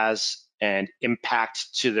pizzazz and impact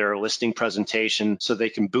to their listing presentation so they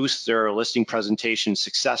can boost their listing presentation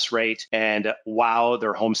success rate and wow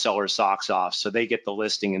their home seller's socks off so they get the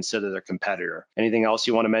listing instead of their competitor. Anything else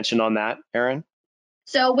you want to mention on that, Erin?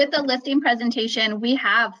 So with the listing presentation, we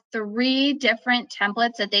have 3 different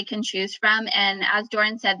templates that they can choose from. And as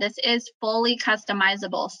Doran said, this is fully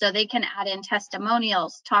customizable. So they can add in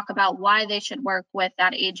testimonials, talk about why they should work with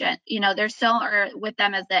that agent. Or with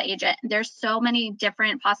them as the agent. There's so many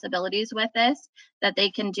different possibilities with this that they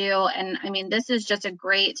can do. And I mean, this is just a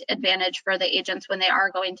great advantage for the agents when they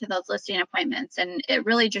are going to those listing appointments. And it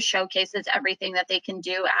really just showcases everything that they can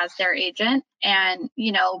do as their agent. And,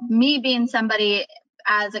 me being somebody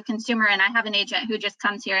as a consumer, and I have an agent who just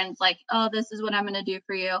comes here and is like, oh, this is what I'm going to do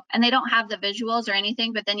for you. And they don't have the visuals or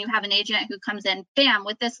anything, but then you have an agent who comes in, bam,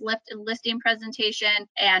 with this listing presentation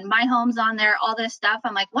and my home's on there, all this stuff.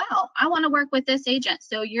 I'm like, wow, I want to work with this agent.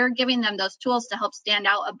 So you're giving them those tools to help stand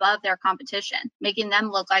out above their competition, making them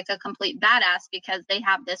look like a complete badass because they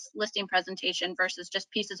have this listing presentation versus just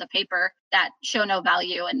pieces of paper that show no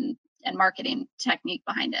value and marketing technique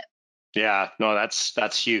behind it. Yeah, no,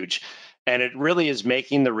 that's huge. And it really is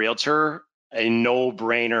making the realtor a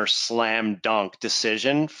no-brainer slam dunk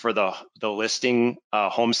decision for the listing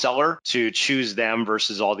home seller to choose them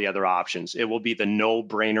versus all the other options. It will be the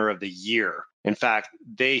no-brainer of the year. In fact,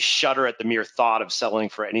 they shudder at the mere thought of selling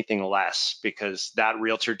for anything less because that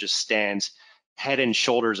realtor just stands head and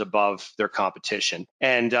shoulders above their competition.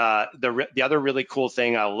 And the other really cool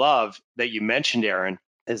thing I love that you mentioned, Erin,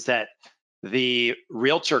 is that the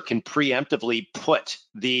realtor can preemptively put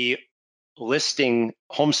the listing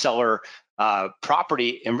home seller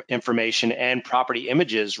property information and property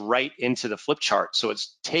images right into the flip chart. So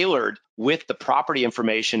it's tailored with the property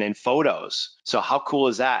information and photos. So how cool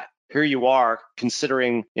is that? Here you are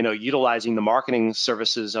considering, utilizing the marketing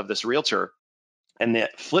services of this realtor, and the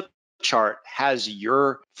flip chart has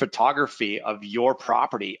your photography of your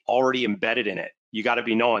property already embedded in it. You got to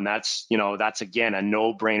be knowing that's again a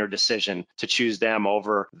no-brainer decision to choose them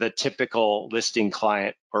over the typical listing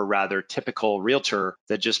client, or rather typical realtor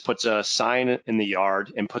that just puts a sign in the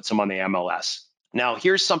yard and puts them on the MLS. Now,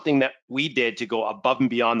 here's something that we did to go above and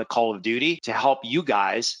beyond the call of duty to help you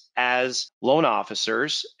guys as loan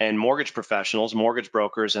officers and mortgage professionals, mortgage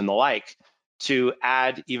brokers, and the like, to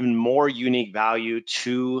add even more unique value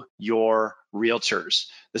to your realtors.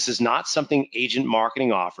 This is not something agent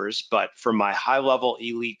marketing offers, but for my high-level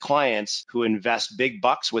elite clients who invest big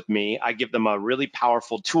bucks with me, I give them a really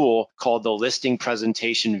powerful tool called the listing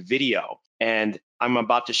presentation video. And I'm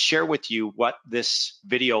about to share with you what this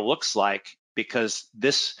video looks like, because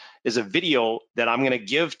this is a video that I'm going to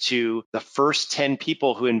give to the first 10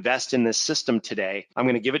 people who invest in this system today. I'm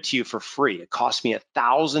going to give it to you for free. It cost me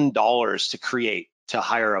 $1,000 to create, to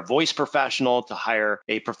hire a voice professional, to hire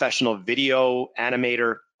a professional video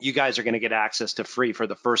animator. You guys are going to get access to free for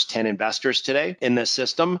the first 10 investors today in this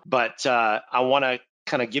system. But I want to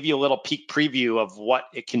kind of give you a little peek preview of what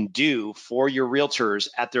it can do for your realtors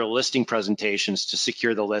at their listing presentations to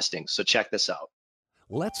secure the listing. So check this out.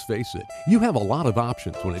 Let's face it, you have a lot of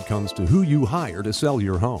options when it comes to who you hire to sell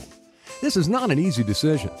your home. This is not an easy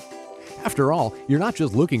decision. After all, you're not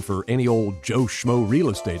just looking for any old Joe Schmo real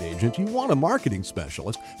estate agent. You want a marketing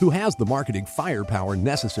specialist who has the marketing firepower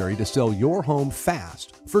necessary to sell your home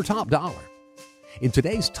fast for top dollar. In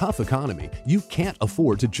today's tough economy, you can't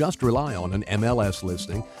afford to just rely on an MLS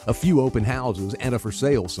listing, a few open houses, and a for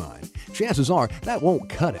sale sign. Chances are that won't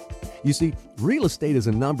cut it. You see, real estate is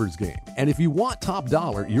a numbers game, and if you want top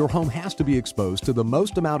dollar, your home has to be exposed to the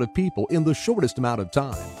most amount of people in the shortest amount of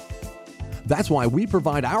time. That's why we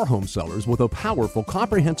provide our home sellers with a powerful,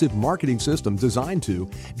 comprehensive marketing system designed to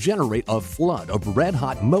generate a flood of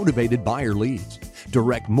red-hot, motivated buyer leads,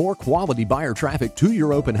 direct more quality buyer traffic to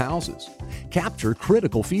your open houses, capture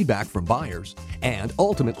critical feedback from buyers, and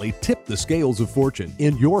ultimately tip the scales of fortune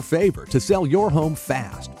in your favor to sell your home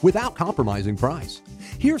fast without compromising price.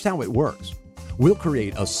 Here's how it works. We'll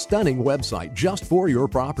create a stunning website just for your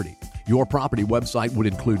property. Your property website would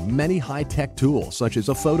include many high-tech tools such as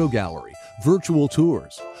a photo gallery, virtual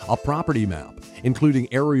tours, a property map, including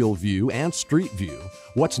aerial view and street view,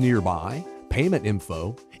 what's nearby, payment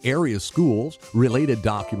info, area schools, related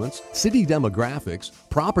documents, city demographics,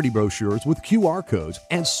 property brochures with QR codes,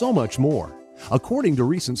 and so much more. According to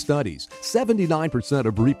recent studies, 79%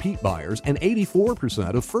 of repeat buyers and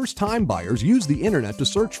 84% of first-time buyers use the internet to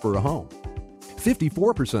search for a home.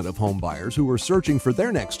 54% of home buyers who are searching for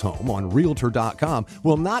their next home on Realtor.com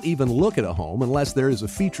will not even look at a home unless there is a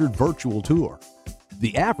featured virtual tour.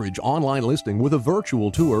 The average online listing with a virtual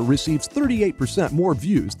tour receives 38% more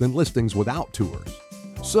views than listings without tours.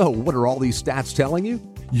 So, what are all these stats telling you?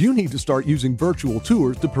 You need to start using virtual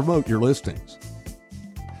tours to promote your listings.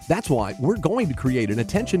 That's why we're going to create an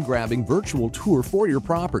attention-grabbing virtual tour for your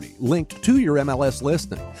property linked to your MLS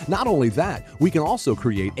listing. Not only that, we can also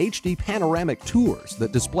create HD panoramic tours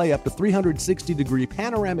that display up to 360-degree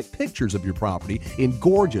panoramic pictures of your property in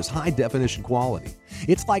gorgeous high-definition quality.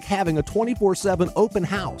 It's like having a 24/7 open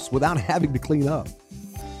house without having to clean up.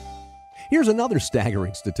 Here's another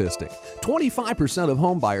staggering statistic. 25% of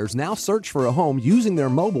home buyers now search for a home using their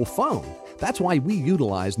mobile phone. That's why we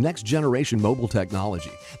utilize next-generation mobile technology.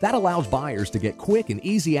 That allows buyers to get quick and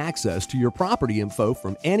easy access to your property info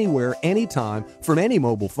from anywhere, anytime, from any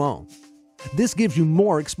mobile phone. This gives you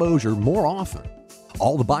more exposure more often.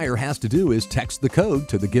 All the buyer has to do is text the code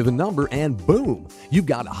to the given number and boom, you've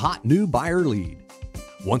got a hot new buyer lead.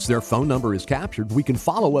 Once their phone number is captured, we can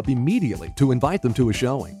follow up immediately to invite them to a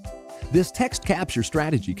showing. This text capture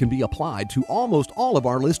strategy can be applied to almost all of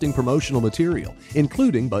our listing promotional material,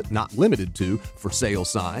 including but not limited to for sale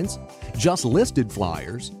signs, just listed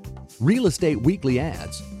flyers, real estate weekly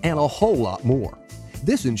ads, and a whole lot more.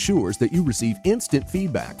 This ensures that you receive instant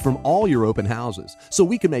feedback from all your open houses, so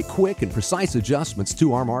we can make quick and precise adjustments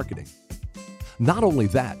to our marketing. Not only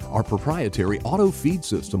that, our proprietary auto feed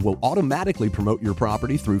system will automatically promote your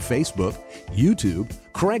property through Facebook, YouTube,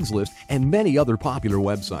 Craigslist, and many other popular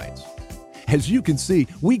websites. As you can see,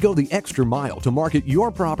 we go the extra mile to market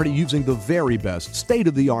your property using the very best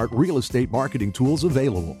state-of-the-art real estate marketing tools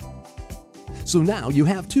available. So now you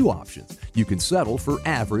have two options. You can settle for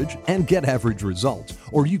average and get average results,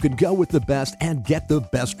 or you can go with the best and get the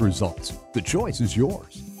best results. The choice is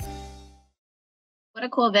yours. What a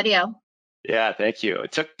cool video. Yeah, thank you.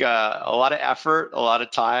 It took a lot of effort, a lot of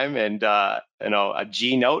time, and a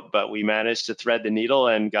G note, but we managed to thread the needle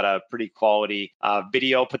and got a pretty quality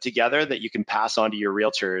video put together that you can pass on to your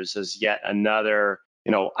realtors as yet another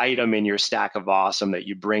item in your stack of awesome that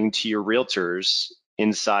you bring to your realtors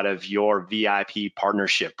inside of your VIP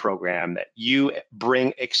partnership program that you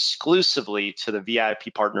bring exclusively to the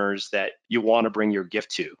VIP partners that you want to bring your gift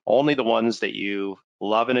to. Only the ones that you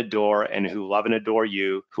love and adore and who love and adore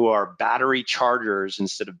you, who are battery chargers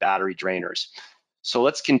instead of battery drainers. So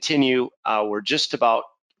let's continue. We're just about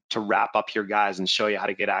to wrap up here, guys, and show you how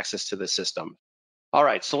to get access to the system. All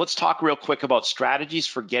right, so let's talk real quick about strategies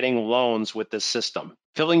for getting loans with this system.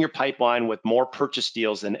 Filling your pipeline with more purchase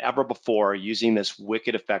deals than ever before using this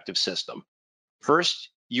wicked effective system. First,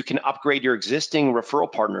 you can upgrade your existing referral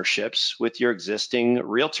partnerships with your existing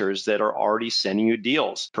realtors that are already sending you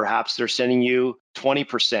deals. Perhaps they're sending you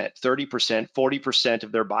 20%, 30%, 40%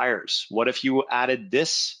 of their buyers. What if you added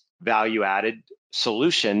this value-added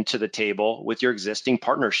solution to the table with your existing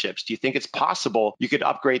partnerships? Do you think it's possible you could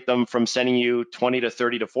upgrade them from sending you 20 to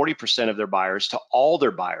 30 to 40% of their buyers to all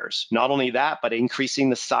their buyers? Not only that, but increasing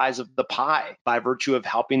the size of the pie by virtue of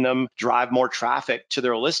helping them drive more traffic to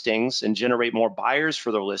their listings and generate more buyers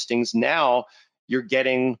for their listings. Now you're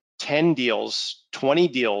getting 10 deals, 20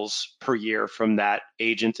 deals per year from that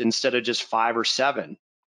agent instead of just 5 or 7.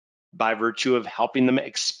 By virtue of helping them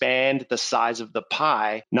expand the size of the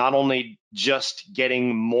pie, not only just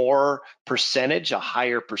getting more percentage, a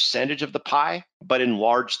higher percentage of the pie, but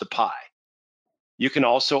enlarge the pie. You can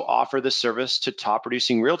also offer the service to top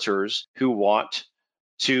producing realtors who want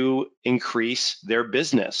to increase their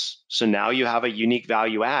business. So now you have a unique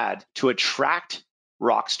value add to attract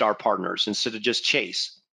rockstar partners instead of just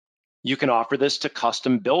chase. You can offer this to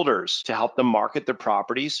custom builders to help them market their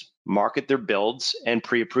properties, market their builds, and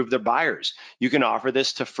pre-approve their buyers. You can offer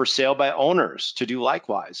this to for sale by owners to do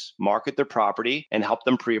likewise, market their property and help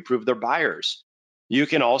them pre-approve their buyers. You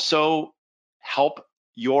can also help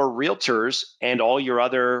your realtors and all your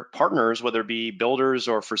other partners, whether it be builders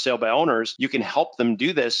or for sale by owners, you can help them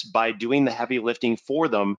do this by doing the heavy lifting for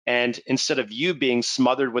them. And instead of you being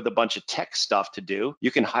smothered with a bunch of tech stuff to do,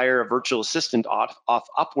 you can hire a virtual assistant off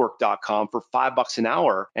Upwork.com for $5 an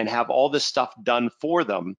hour and have all this stuff done for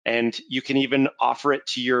them. And you can even offer it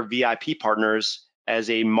to your VIP partners as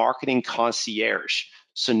a marketing concierge.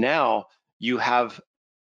 So now you have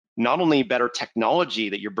not only better technology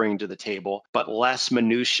that you're bringing to the table, but less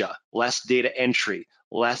minutia, less data entry,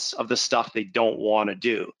 less of the stuff they don't want to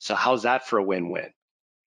do. So how's that for a win-win?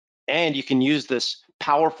 And you can use this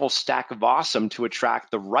powerful stack of awesome to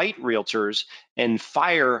attract the right realtors and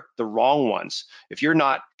fire the wrong ones. If you're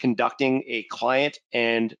not conducting a client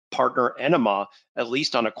and partner enema, at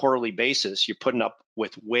least on a quarterly basis, you're putting up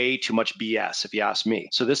with way too much BS, if you ask me.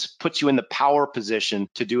 So this puts you in the power position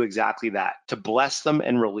to do exactly that, to bless them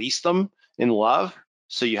and release them in love.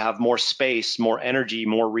 So you have more space, more energy,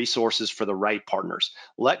 more resources for the right partners.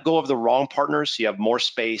 Let go of the wrong partners so you have more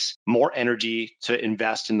space, more energy to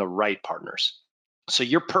invest in the right partners. So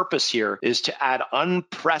your purpose here is to add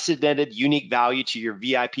unprecedented unique value to your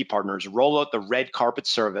VIP partners, roll out the red carpet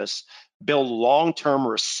service, build long-term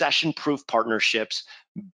recession-proof partnerships,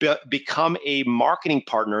 become a marketing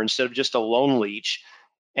partner instead of just a loan leech.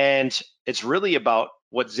 And it's really about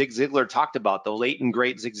what Zig Ziglar talked about, the late and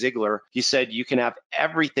great Zig Ziglar. He said, you can have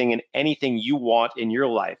everything and anything you want in your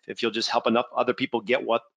life if you'll just help enough other people get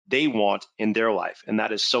what they want in their life. And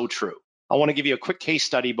that is so true. I want to give you a quick case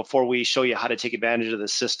study before we show you how to take advantage of the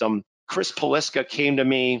system. Chris Poliska came to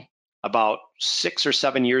me about 6 or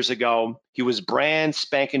 7 years ago. He was brand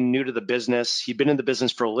spanking new to the business. He'd been in the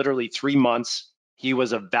business for literally 3 months. He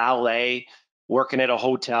was a valet working at a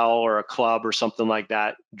hotel or a club or something like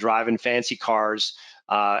that, driving fancy cars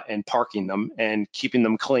and parking them and keeping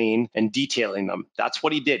them clean and detailing them. That's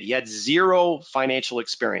what he did. He had zero financial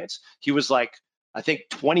experience. He was like, I think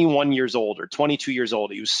 21 years old or 22 years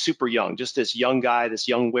old. He was super young, just this young guy, this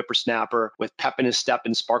young whippersnapper with pep in his step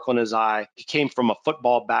and sparkle in his eye. He came from a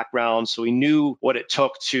football background, so he knew what it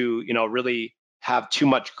took to, really have too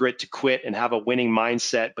much grit to quit and have a winning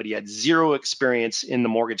mindset, but he had zero experience in the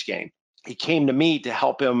mortgage game. He came to me to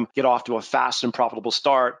help him get off to a fast and profitable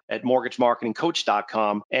start at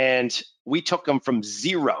mortgagemarketingcoach.com. And we took him from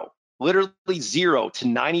literally zero to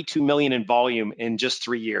 92 million in volume in just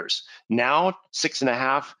 3 years. Now,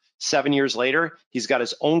 6.5, 7 years later, he's got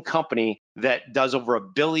his own company that does over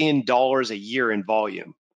 $1 billion a year in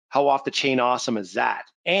volume. How off the chain awesome is that?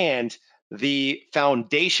 And the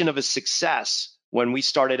foundation of his success when we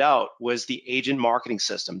started out was the agent marketing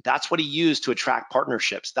system. That's what he used to attract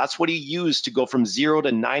partnerships. That's what he used to go from 0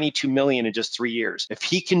 to 92 million in just 3 years. If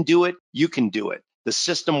he can do it, you can do it. The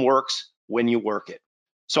system works when you work it.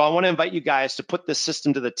 So I want to invite you guys to put this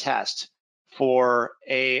system to the test for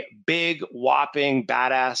a big, whopping,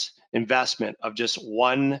 badass investment of just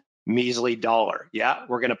 $1 measly dollar. Yeah,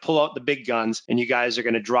 we're going to pull out the big guns and you guys are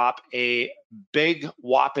going to drop a big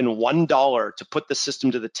whopping $1 to put the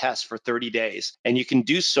system to the test for 30 days. And you can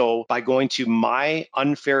do so by going to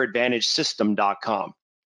myunfairadvantagesystem.com.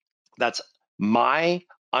 That's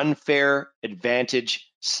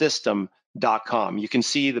myunfairadvantagesystem.com. system.com. You can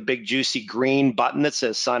see the big juicy green button that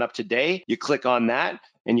says sign up today. You click on that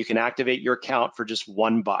and you can activate your account for just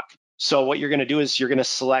 $1. So what you're going to do is you're going to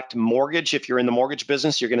select mortgage. If you're in the mortgage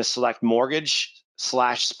business, you're going to select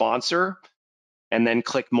mortgage/sponsor and then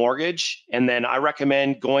click mortgage. And then I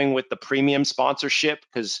recommend going with the premium sponsorship,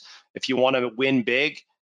 because if you want to win big,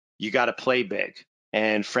 you got to play big.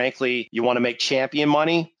 And frankly, you want to make champion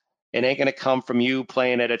money, it ain't going to come from you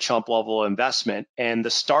playing at a chump level investment. And the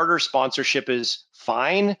starter sponsorship is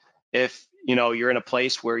fine if you're in a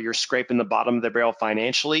place where you're scraping the bottom of the barrel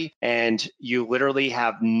financially and you literally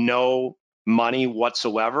have no money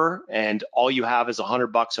whatsoever and all you have is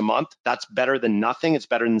 $100 a month. That's better than nothing. It's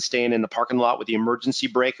better than staying in the parking lot with the emergency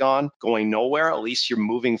brake on, going nowhere. At least you're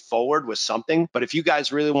moving forward with something. But if you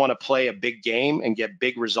guys really want to play a big game and get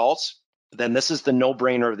big results, then this is the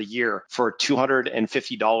no-brainer of the year. For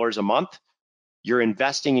 $250 a month, you're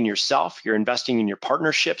investing in yourself, you're investing in your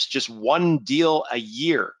partnerships. Just one deal a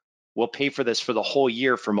year will pay for this for the whole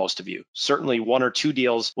year for most of you. Certainly 1 or 2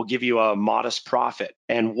 deals will give you a modest profit.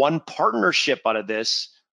 And one partnership out of this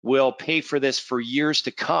will pay for this for years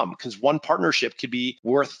to come, because one partnership could be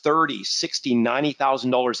worth $30,000, $60,000,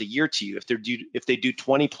 $90,000 a year to you if they do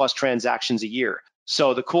 20 plus transactions a year.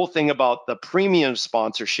 So the cool thing about the premium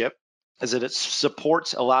sponsorship is that it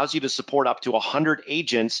allows you to support up to 100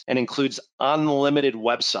 agents and includes unlimited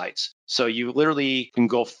websites. So you literally can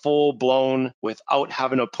go full blown without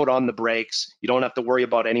having to put on the brakes. You don't have to worry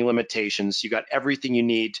about any limitations. You got everything you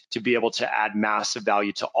need to be able to add massive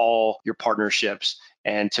value to all your partnerships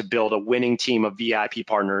and to build a winning team of VIP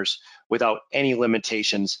partners without any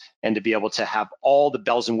limitations, and to be able to have all the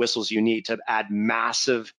bells and whistles you need to add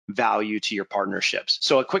massive value to your partnerships.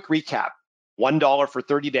 So a quick recap. $1 for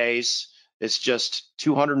 30 days is just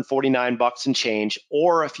 $249 and change.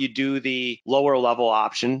 Or if you do the lower level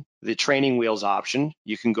option, the training wheels option,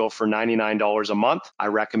 you can go for $99 a month. I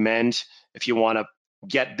recommend, if you want to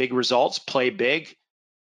get big results, play big,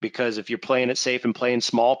 because if you're playing it safe and playing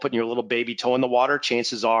small, putting your little baby toe in the water,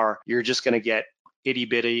 chances are you're just going to get itty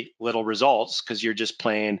bitty little results because you're just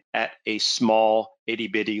playing at a small itty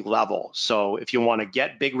bitty level. So if you want to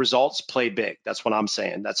get big results, play big. That's what I'm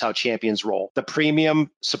saying. That's how champions roll. The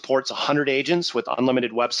premium supports 100 agents with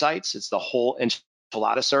unlimited websites. It's the whole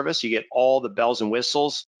enchilada service. You get all the bells and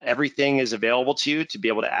whistles. Everything is available to you to be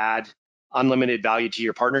able to add unlimited value to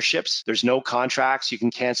your partnerships. There's no contracts. You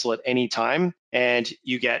can cancel at any time, and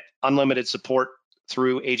you get unlimited support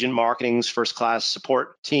through Agent Marketing's first class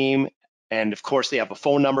support team. And of course, they have a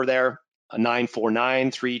phone number there,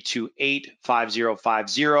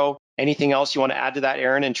 949-328-5050. Anything else you want to add to that,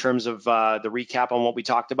 Erin, in terms of the recap on what we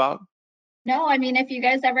talked about? No, I mean, if you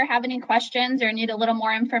guys ever have any questions or need a little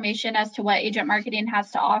more information as to what Agent Marketing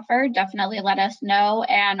has to offer, definitely let us know.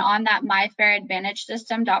 And on that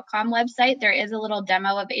myfairadvantagesystem.com website, there is a little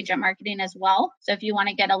demo of Agent Marketing as well. So if you want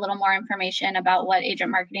to get a little more information about what Agent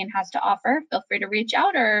Marketing has to offer, feel free to reach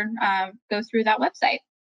out or go through that website.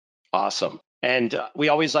 Awesome. And we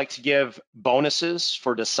always like to give bonuses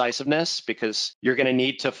for decisiveness, because you're going to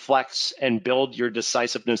need to flex and build your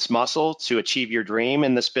decisiveness muscle to achieve your dream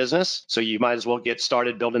in this business. So you might as well get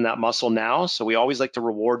started building that muscle now. So we always like to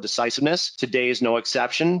reward decisiveness. Today is no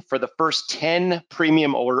exception. For the first 10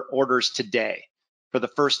 premium orders today, I'm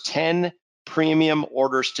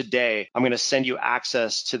going to send you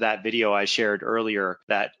access to that video I shared earlier,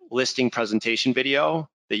 that listing presentation video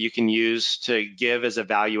that you can use to give as a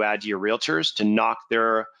value add to your realtors to knock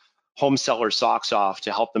their home seller socks off, to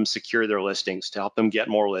help them secure their listings, to help them get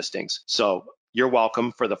more listings. So you're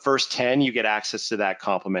welcome. For the first 10, you get access to that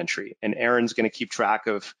complimentary. And Erin's going to keep track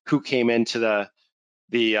of who came into the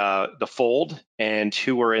fold and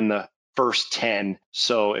who were in the first 10.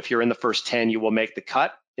 So if you're in the first 10, you will make the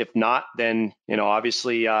cut. If not, then,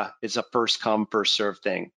 obviously it's a first come, first serve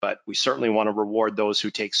thing. But we certainly want to reward those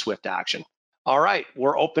who take swift action. All right,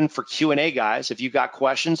 we're open for Q&A, guys. If you got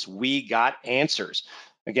questions, we got answers.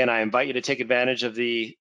 Again, I invite you to take advantage of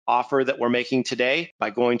the offer that we're making today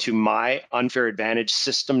by going to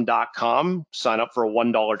myunfairadvantagesystem.com. Sign up for a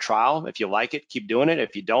 $1 trial. If you like it, keep doing it.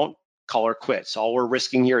 If you don't, call or quits. All we're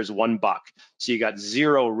risking here is $1. So you got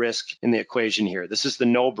zero risk in the equation here. This is the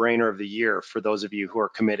no-brainer of the year for those of you who are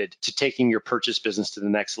committed to taking your purchase business to the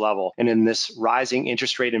next level. And in this rising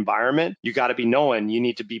interest rate environment, you got to be knowing you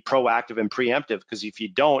need to be proactive and preemptive, because if you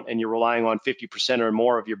don't, and you're relying on 50% or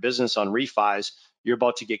more of your business on refis, you're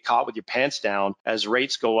about to get caught with your pants down as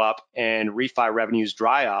rates go up and refi revenues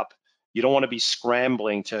dry up. You don't want to be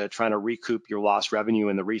scrambling to trying to recoup your lost revenue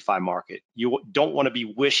in the refi market. You don't want to be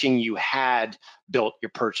wishing you had built your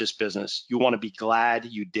purchase business. You want to be glad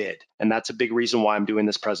you did. And that's a big reason why I'm doing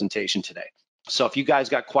this presentation today. So if you guys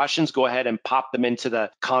got questions, go ahead and pop them into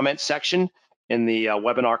the comment section in the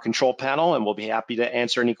webinar control panel, and we'll be happy to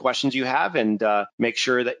answer any questions you have and make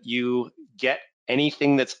sure that you get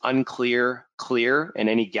anything that's unclear, clear, and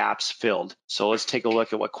any gaps filled. So let's take a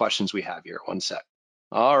look at what questions we have here. One sec.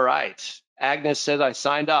 All right. Agnes says, I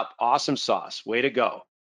signed up. Awesome sauce. Way to go.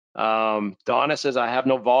 Donna says, I have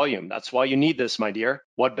no volume. That's why you need this, my dear.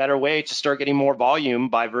 What better way to start getting more volume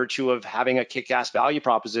by virtue of having a kick-ass value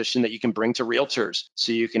proposition that you can bring to realtors,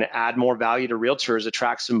 so you can add more value to realtors,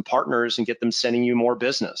 attract some partners, and get them sending you more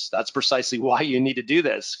business. That's precisely why you need to do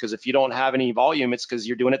this, because if you don't have any volume, it's because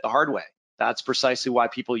you're doing it the hard way. That's precisely why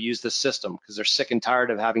people use this system, because they're sick and tired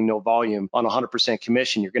of having no volume on 100%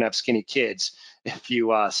 commission. You're going to have skinny kids if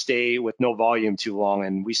you stay with no volume too long,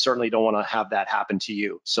 and we certainly don't want to have that happen to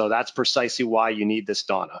you. So that's precisely why you need this,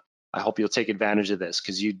 Donna. I hope you'll take advantage of this,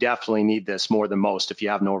 because you definitely need this more than most if you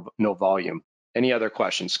have no volume. Any other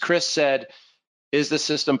questions? Chris said, is the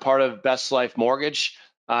system part of Best Life Mortgage?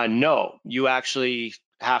 No, you actually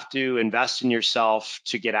have to invest in yourself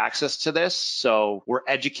to get access to this. So we're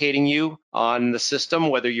educating you on the system,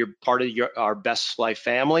 whether you're part of our Best Life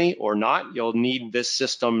family or not. You'll need this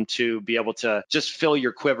system to be able to just fill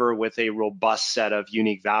your quiver with a robust set of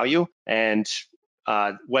unique value. And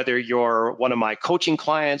whether you're one of my coaching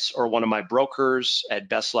clients or one of my brokers at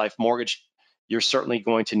Best Life Mortgage, you're certainly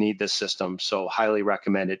going to need this system. So highly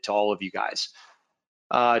recommend it to all of you guys.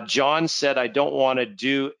 John said, I don't want to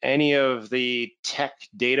do any of the tech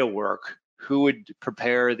data work. Who would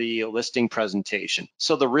prepare the listing presentation?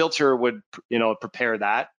 So the realtor would, prepare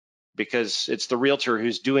that, because it's the realtor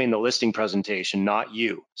who's doing the listing presentation, not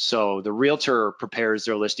you. So the realtor prepares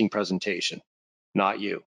their listing presentation, not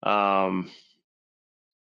you.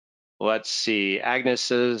 Let's see. Agnes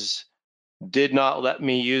says, did not let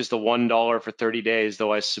me use the $1 for 30 days,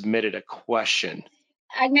 though I submitted a question.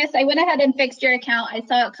 Agnes, I went ahead and fixed your account. I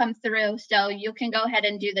saw it come through, so you can go ahead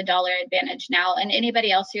and do the dollar advantage now. And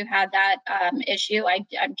anybody else who had that issue,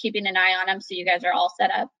 I'm keeping an eye on them, so you guys are all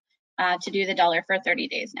set up to do the dollar for 30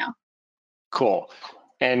 days now. Cool.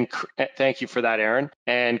 And thank you for that, Aaron.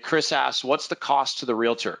 And Chris asks, what's the cost to the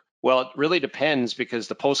realtor? Well, it really depends, because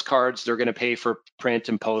the postcards, they're going to pay for print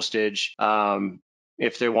and postage.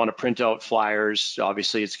 If they want to print out flyers,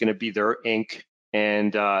 obviously it's going to be their ink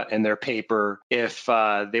and their paper. If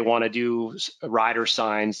they want to do rider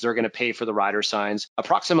signs, they're going to pay for the rider signs.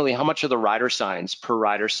 Approximately how much are the rider signs per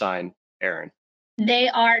rider sign, Aaron? They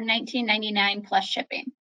are $19.99 plus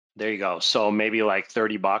shipping. There you go. So maybe like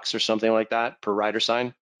 $30 or something like that per rider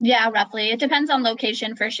sign? Yeah, roughly. It depends on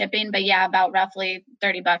location for shipping, but yeah, about roughly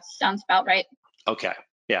 $30 sounds about right. Okay.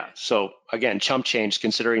 Yeah. So again, chump change,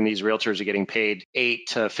 considering these realtors are getting paid $8,000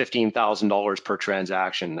 to $15,000 per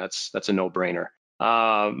transaction. That's a no-brainer.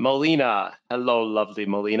 Melina, hello, lovely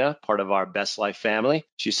Melina, part of our Best Life family.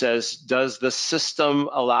 She says, does the system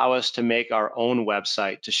allow us to make our own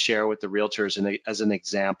website to share with the realtors as an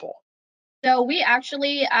example? So we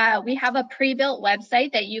actually, we have a pre-built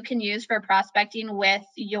website that you can use for prospecting with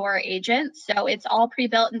your agent. So it's all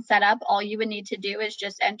pre-built and set up. All you would need to do is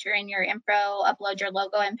just enter in your info, upload your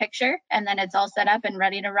logo and picture, and then it's all set up and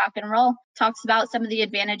ready to rock and roll. Talks about some of the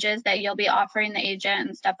advantages that you'll be offering the agent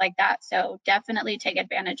and stuff like that. So definitely take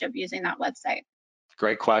advantage of using that website.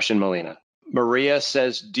 Great question, Melina. Maria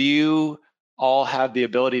says, do you all have the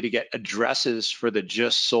ability to get addresses for the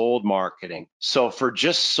just sold marketing? So for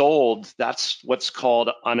just sold, that's what's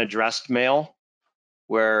called unaddressed mail,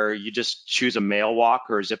 where you just choose a mail walk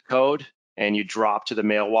or a zip code and you drop to the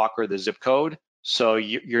mail walk or the zip code. So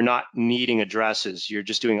you're not needing addresses, you're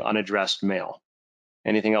just doing unaddressed mail.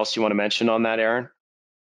 Anything else you want to mention on that, Aaron?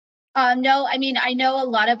 No, I mean, I know a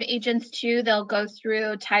lot of agents too, they'll go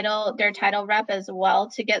through their title rep as well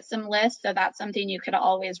to get some lists. So that's something you could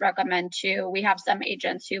always recommend too. We have some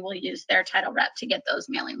agents who will use their title rep to get those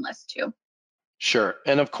mailing lists too. Sure.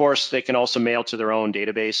 And of course, they can also mail to their own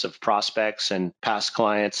database of prospects and past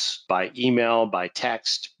clients by email, by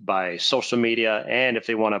text, by social media. And if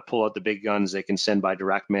they want to pull out the big guns, they can send by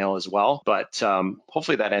direct mail as well. But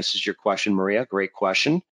hopefully that answers your question, Maria. Great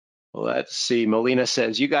question. Let's see. Melina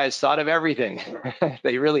says, you guys thought of everything.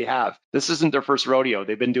 They really have. This isn't their first rodeo.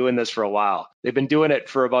 They've been doing this for a while. They've been doing it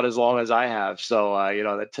for about as long as I have. So,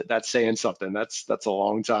 that's saying something. That's a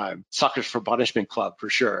long time. Suckers for Punishment Club for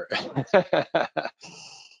sure.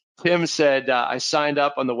 Tim said, I signed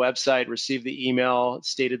up on the website, received the email,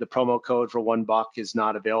 stated the promo code for $1 is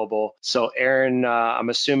not available. So Aaron, I'm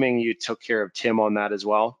assuming you took care of Tim on that as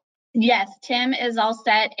well? Yes, Tim is all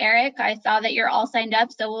set. Eric, I saw that you're all signed up,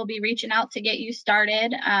 so we'll be reaching out to get you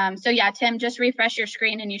started. So yeah, Tim, just refresh your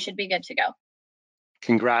screen and you should be good to go.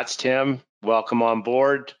 Congrats, Tim. Welcome on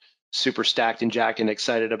board. super stacked and jacked and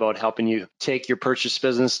excited about helping you take your purchase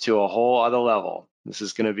business to a whole other level. This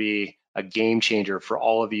is going to be a game changer for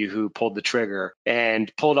all of you who pulled the trigger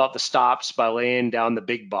and pulled out the stops by laying down the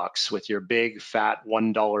big bucks with your big fat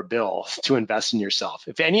 $1 bill to invest in yourself.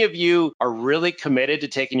 If any of you are really committed to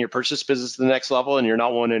taking your purchase business to the next level and you're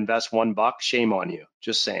not willing to invest $1, shame on you.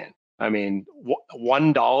 Just saying. I mean,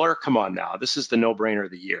 $1, come on now. This is the no-brainer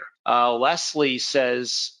of the year. Leslie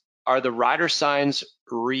says, are the rider signs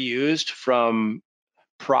reused from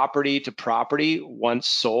property to property once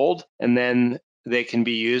sold, and then they can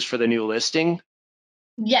be used for the new listing?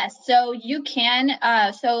 Yes, so you can.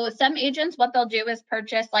 So some agents, what they'll do is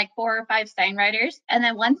purchase like 4 or 5 sign writers. And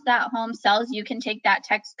then once that home sells, you can take that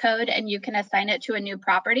text code and you can assign it to a new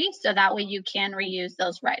property. So that way you can reuse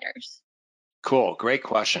those writers. Cool. Great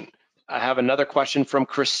question. I have another question from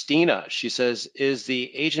Christina. She says, is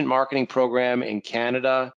the agent marketing program in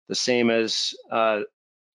Canada the same as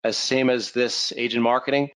this agent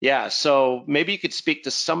marketing? Yeah, so maybe you could speak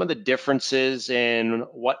to some of the differences in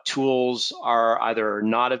what tools are either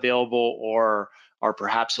not available or are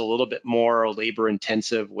perhaps a little bit more labor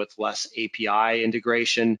intensive with less API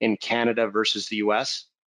integration in Canada versus the US.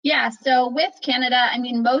 Yeah, so with Canada, I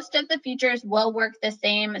mean, most of the features will work the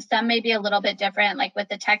same. Some may be a little bit different, like with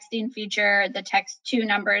the texting feature, the text to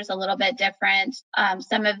numbers a little bit different.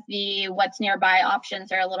 Some of the what's nearby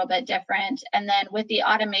options are a little bit different. And then with the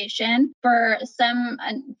automation, for some,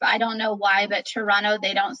 I don't know why, but Toronto,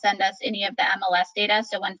 they don't send us any of the MLS data.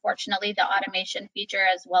 So unfortunately, the automation feature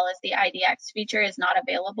as well as the IDX feature is not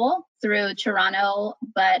available through Toronto.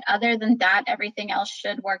 But other than that, everything else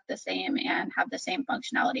should work the same and have the same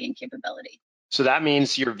functionality and capability. So that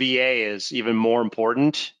means your VA is even more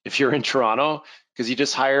important if you're in Toronto, because you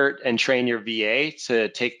just hire and train your VA to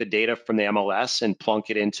take the data from the MLS and plunk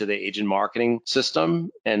it into the agent marketing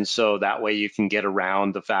system. And so that way you can get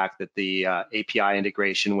around the fact that the API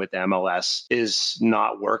integration with MLS is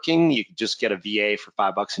not working. You can just get a VA for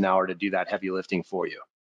 $5 an hour to do that heavy lifting for you.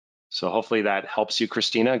 So hopefully that helps you,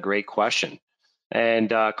 Christina. Great question.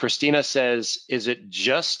 And Christina says, is it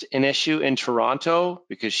just an issue in Toronto?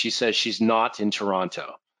 Because she says she's not in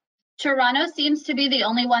Toronto. Toronto seems to be the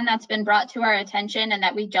only one that's been brought to our attention and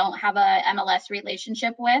that we don't have a MLS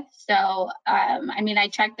relationship with. So, I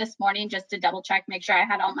checked this morning just to double check, make sure I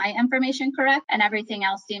had all my information correct, and everything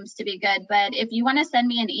else seems to be good. But if you want to send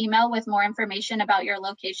me an email with more information about your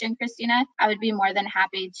location, Christina, I would be more than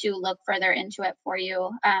happy to look further into it for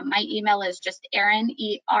you. My email is just Erin,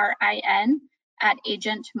 ERIN,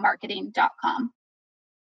 @agentmarketing.com.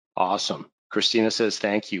 Awesome. Christina says,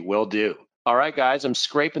 thank you. Will do. All right, guys, I'm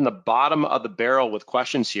scraping the bottom of the barrel with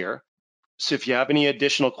questions here. So if you have any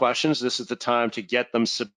additional questions, this is the time to get them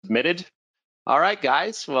submitted. All right,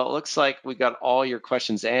 guys. Well, it looks like we got all your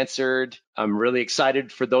questions answered. I'm really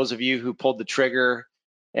excited for those of you who pulled the trigger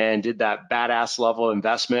and did that badass level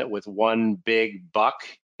investment with one big buck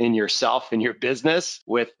in yourself and your business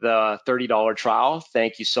with the $30 trial.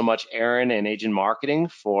 Thank you so much, Erin and Agent Marketing,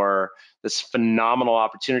 for this phenomenal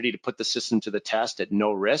opportunity to put the system to the test at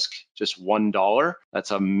no risk, just $1. That's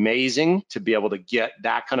amazing to be able to get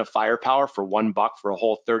that kind of firepower for $1 for a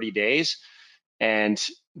whole 30 days. And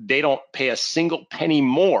they don't pay a single penny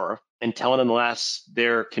more until and unless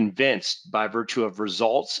they're convinced by virtue of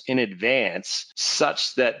results in advance,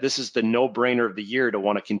 such that this is the no-brainer of the year to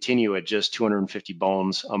want to continue at just 250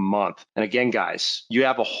 bones a month. And again, guys, you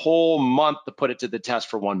have a whole month to put it to the test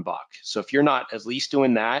for $1. So if you're not at least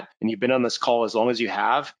doing that, and you've been on this call as long as you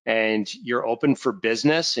have, and you're open for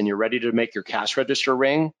business and you're ready to make your cash register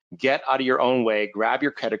ring, get out of your own way, grab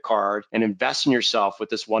your credit card, and invest in yourself with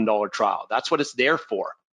this $1 trial. That's what it's there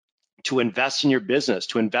for. To invest in your business,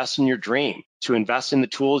 to invest in your dream, to invest in the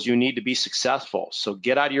tools you need to be successful. So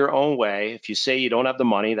get out of your own way. If you say you don't have the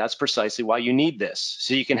money, that's precisely why you need this,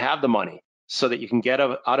 so you can have the money, so that you can get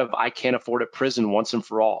out of I can't afford it prison once and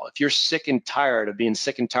for all. If you're sick and tired of being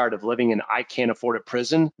sick and tired of living in I can't afford it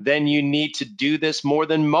prison, then you need to do this more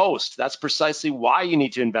than most. That's precisely why you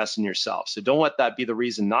need to invest in yourself. So don't let that be the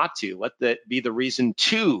reason not to. Let that be the reason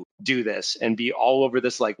to do this and be all over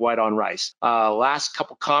this like white on rice. Last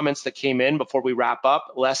couple comments that came in before we wrap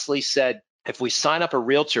up. Leslie said, if we sign up a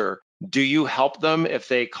realtor, do you help them if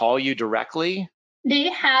they call you directly? They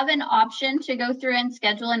have an option to go through and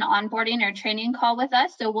schedule an onboarding or training call with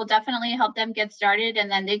us. So we'll definitely help them get started.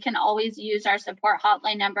 And then they can always use our support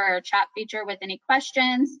hotline number or chat feature with any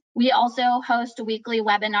questions. We also host weekly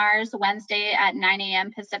webinars Wednesday at 9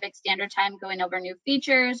 a.m. Pacific Standard Time, going over new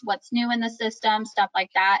features, what's new in the system, stuff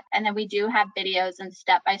like that. And then we do have videos and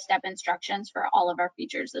step-by-step instructions for all of our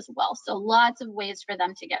features as well. So lots of ways for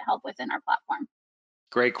them to get help within our platform.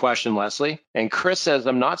 Great question, Leslie. And Chris says,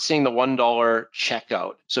 I'm not seeing the $1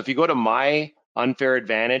 checkout. So if you go to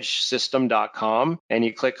myunfairadvantagesystem.com and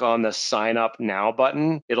you click on the sign up now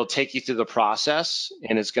button, it'll take you through the process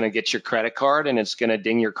and it's going to get your credit card and it's going to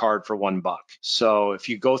ding your card for $1. So if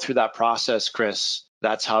you go through that process, Chris,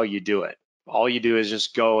 that's how you do it. All you do is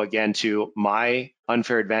just go again to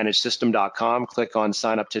myunfairadvantagesystem.com, click on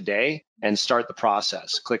sign up today and start the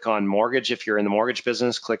process. Click on mortgage if you're in the mortgage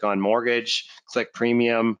business, click on mortgage, click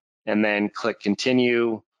premium, and then click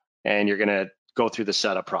continue, and you're going to go through the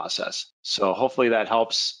setup process. So hopefully that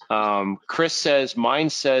helps. Chris says, mine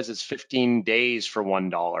says it's 15 days for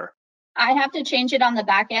 $1. I have to change it on the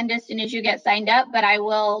back end as soon as you get signed up, but I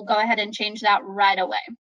will go ahead and change that right away.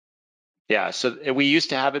 Yeah, so we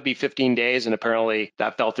used to have it be 15 days, and apparently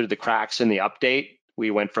that fell through the cracks in the update. We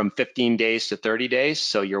went from 15 days to 30 days,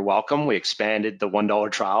 so you're welcome. We expanded the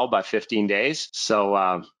 $1 trial by 15 days.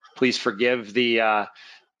 So please forgive the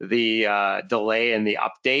delay in the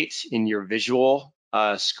update in your visual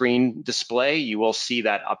screen display. You will see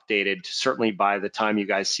that updated. Certainly by the time you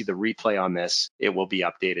guys see the replay on this, it will be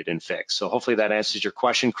updated and fixed. So hopefully that answers your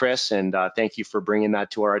question, Chris, and thank you for bringing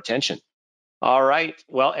that to our attention. All right.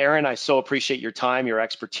 Well, Aaron, I so appreciate your time, your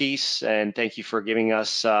expertise, and thank you for giving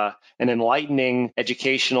us an enlightening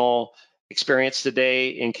educational experience today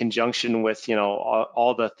in conjunction with,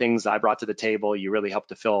 all the things I brought to the table. You really helped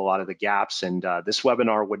to fill a lot of the gaps, and this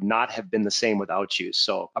webinar would not have been the same without you.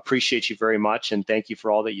 So appreciate you very much, and thank you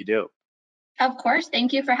for all that you do. Of course.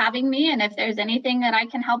 Thank you for having me. And if there's anything that I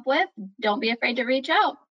can help with, don't be afraid to reach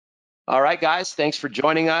out. All right, guys, thanks for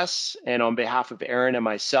joining us. And on behalf of Aaron and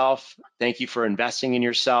myself, thank you for investing in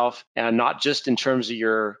yourself, and not just in terms of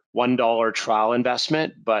your $1 trial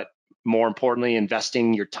investment, but more importantly,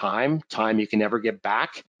 investing your time you can never get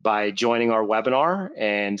back by joining our webinar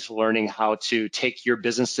and learning how to take your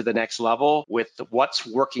business to the next level with what's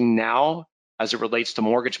working now as it relates to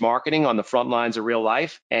mortgage marketing on the front lines of real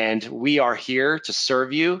life. And we are here to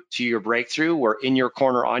serve you to your breakthrough. We're in your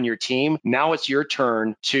corner on your team. Now it's your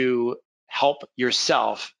turn to help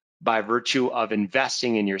yourself by virtue of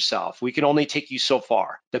investing in yourself. We can only take you so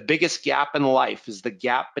far. The biggest gap in life is the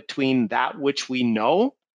gap between that which we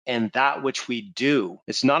know and that which we do.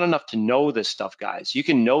 It's not enough to know this stuff, guys. You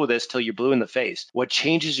can know this till you're blue in the face. What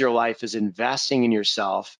changes your life is investing in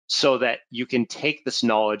yourself so that you can take this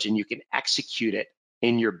knowledge and you can execute it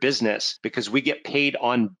in your business, because we get paid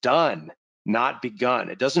on done, not begun.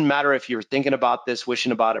 It doesn't matter if you're thinking about this,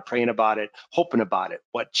 wishing about it, praying about it, hoping about it.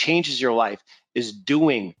 What changes your life is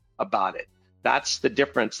doing about it. That's the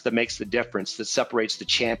difference that makes the difference, that separates the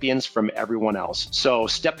champions from everyone else. So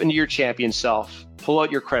step into your champion self, pull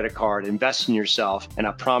out your credit card, invest in yourself, and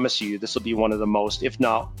I promise you, this will be one of the most, if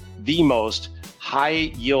not the most,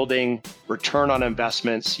 high-yielding return on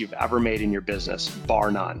investments you've ever made in your business,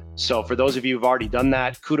 bar none. So for those of you who've already done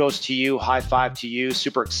that, kudos to you, high five to you,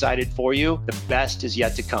 super excited for you. The best is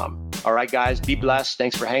yet to come. All right, guys, be blessed.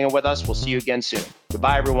 Thanks for hanging with us. We'll see you again soon.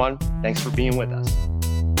 Goodbye, everyone. Thanks for being with us.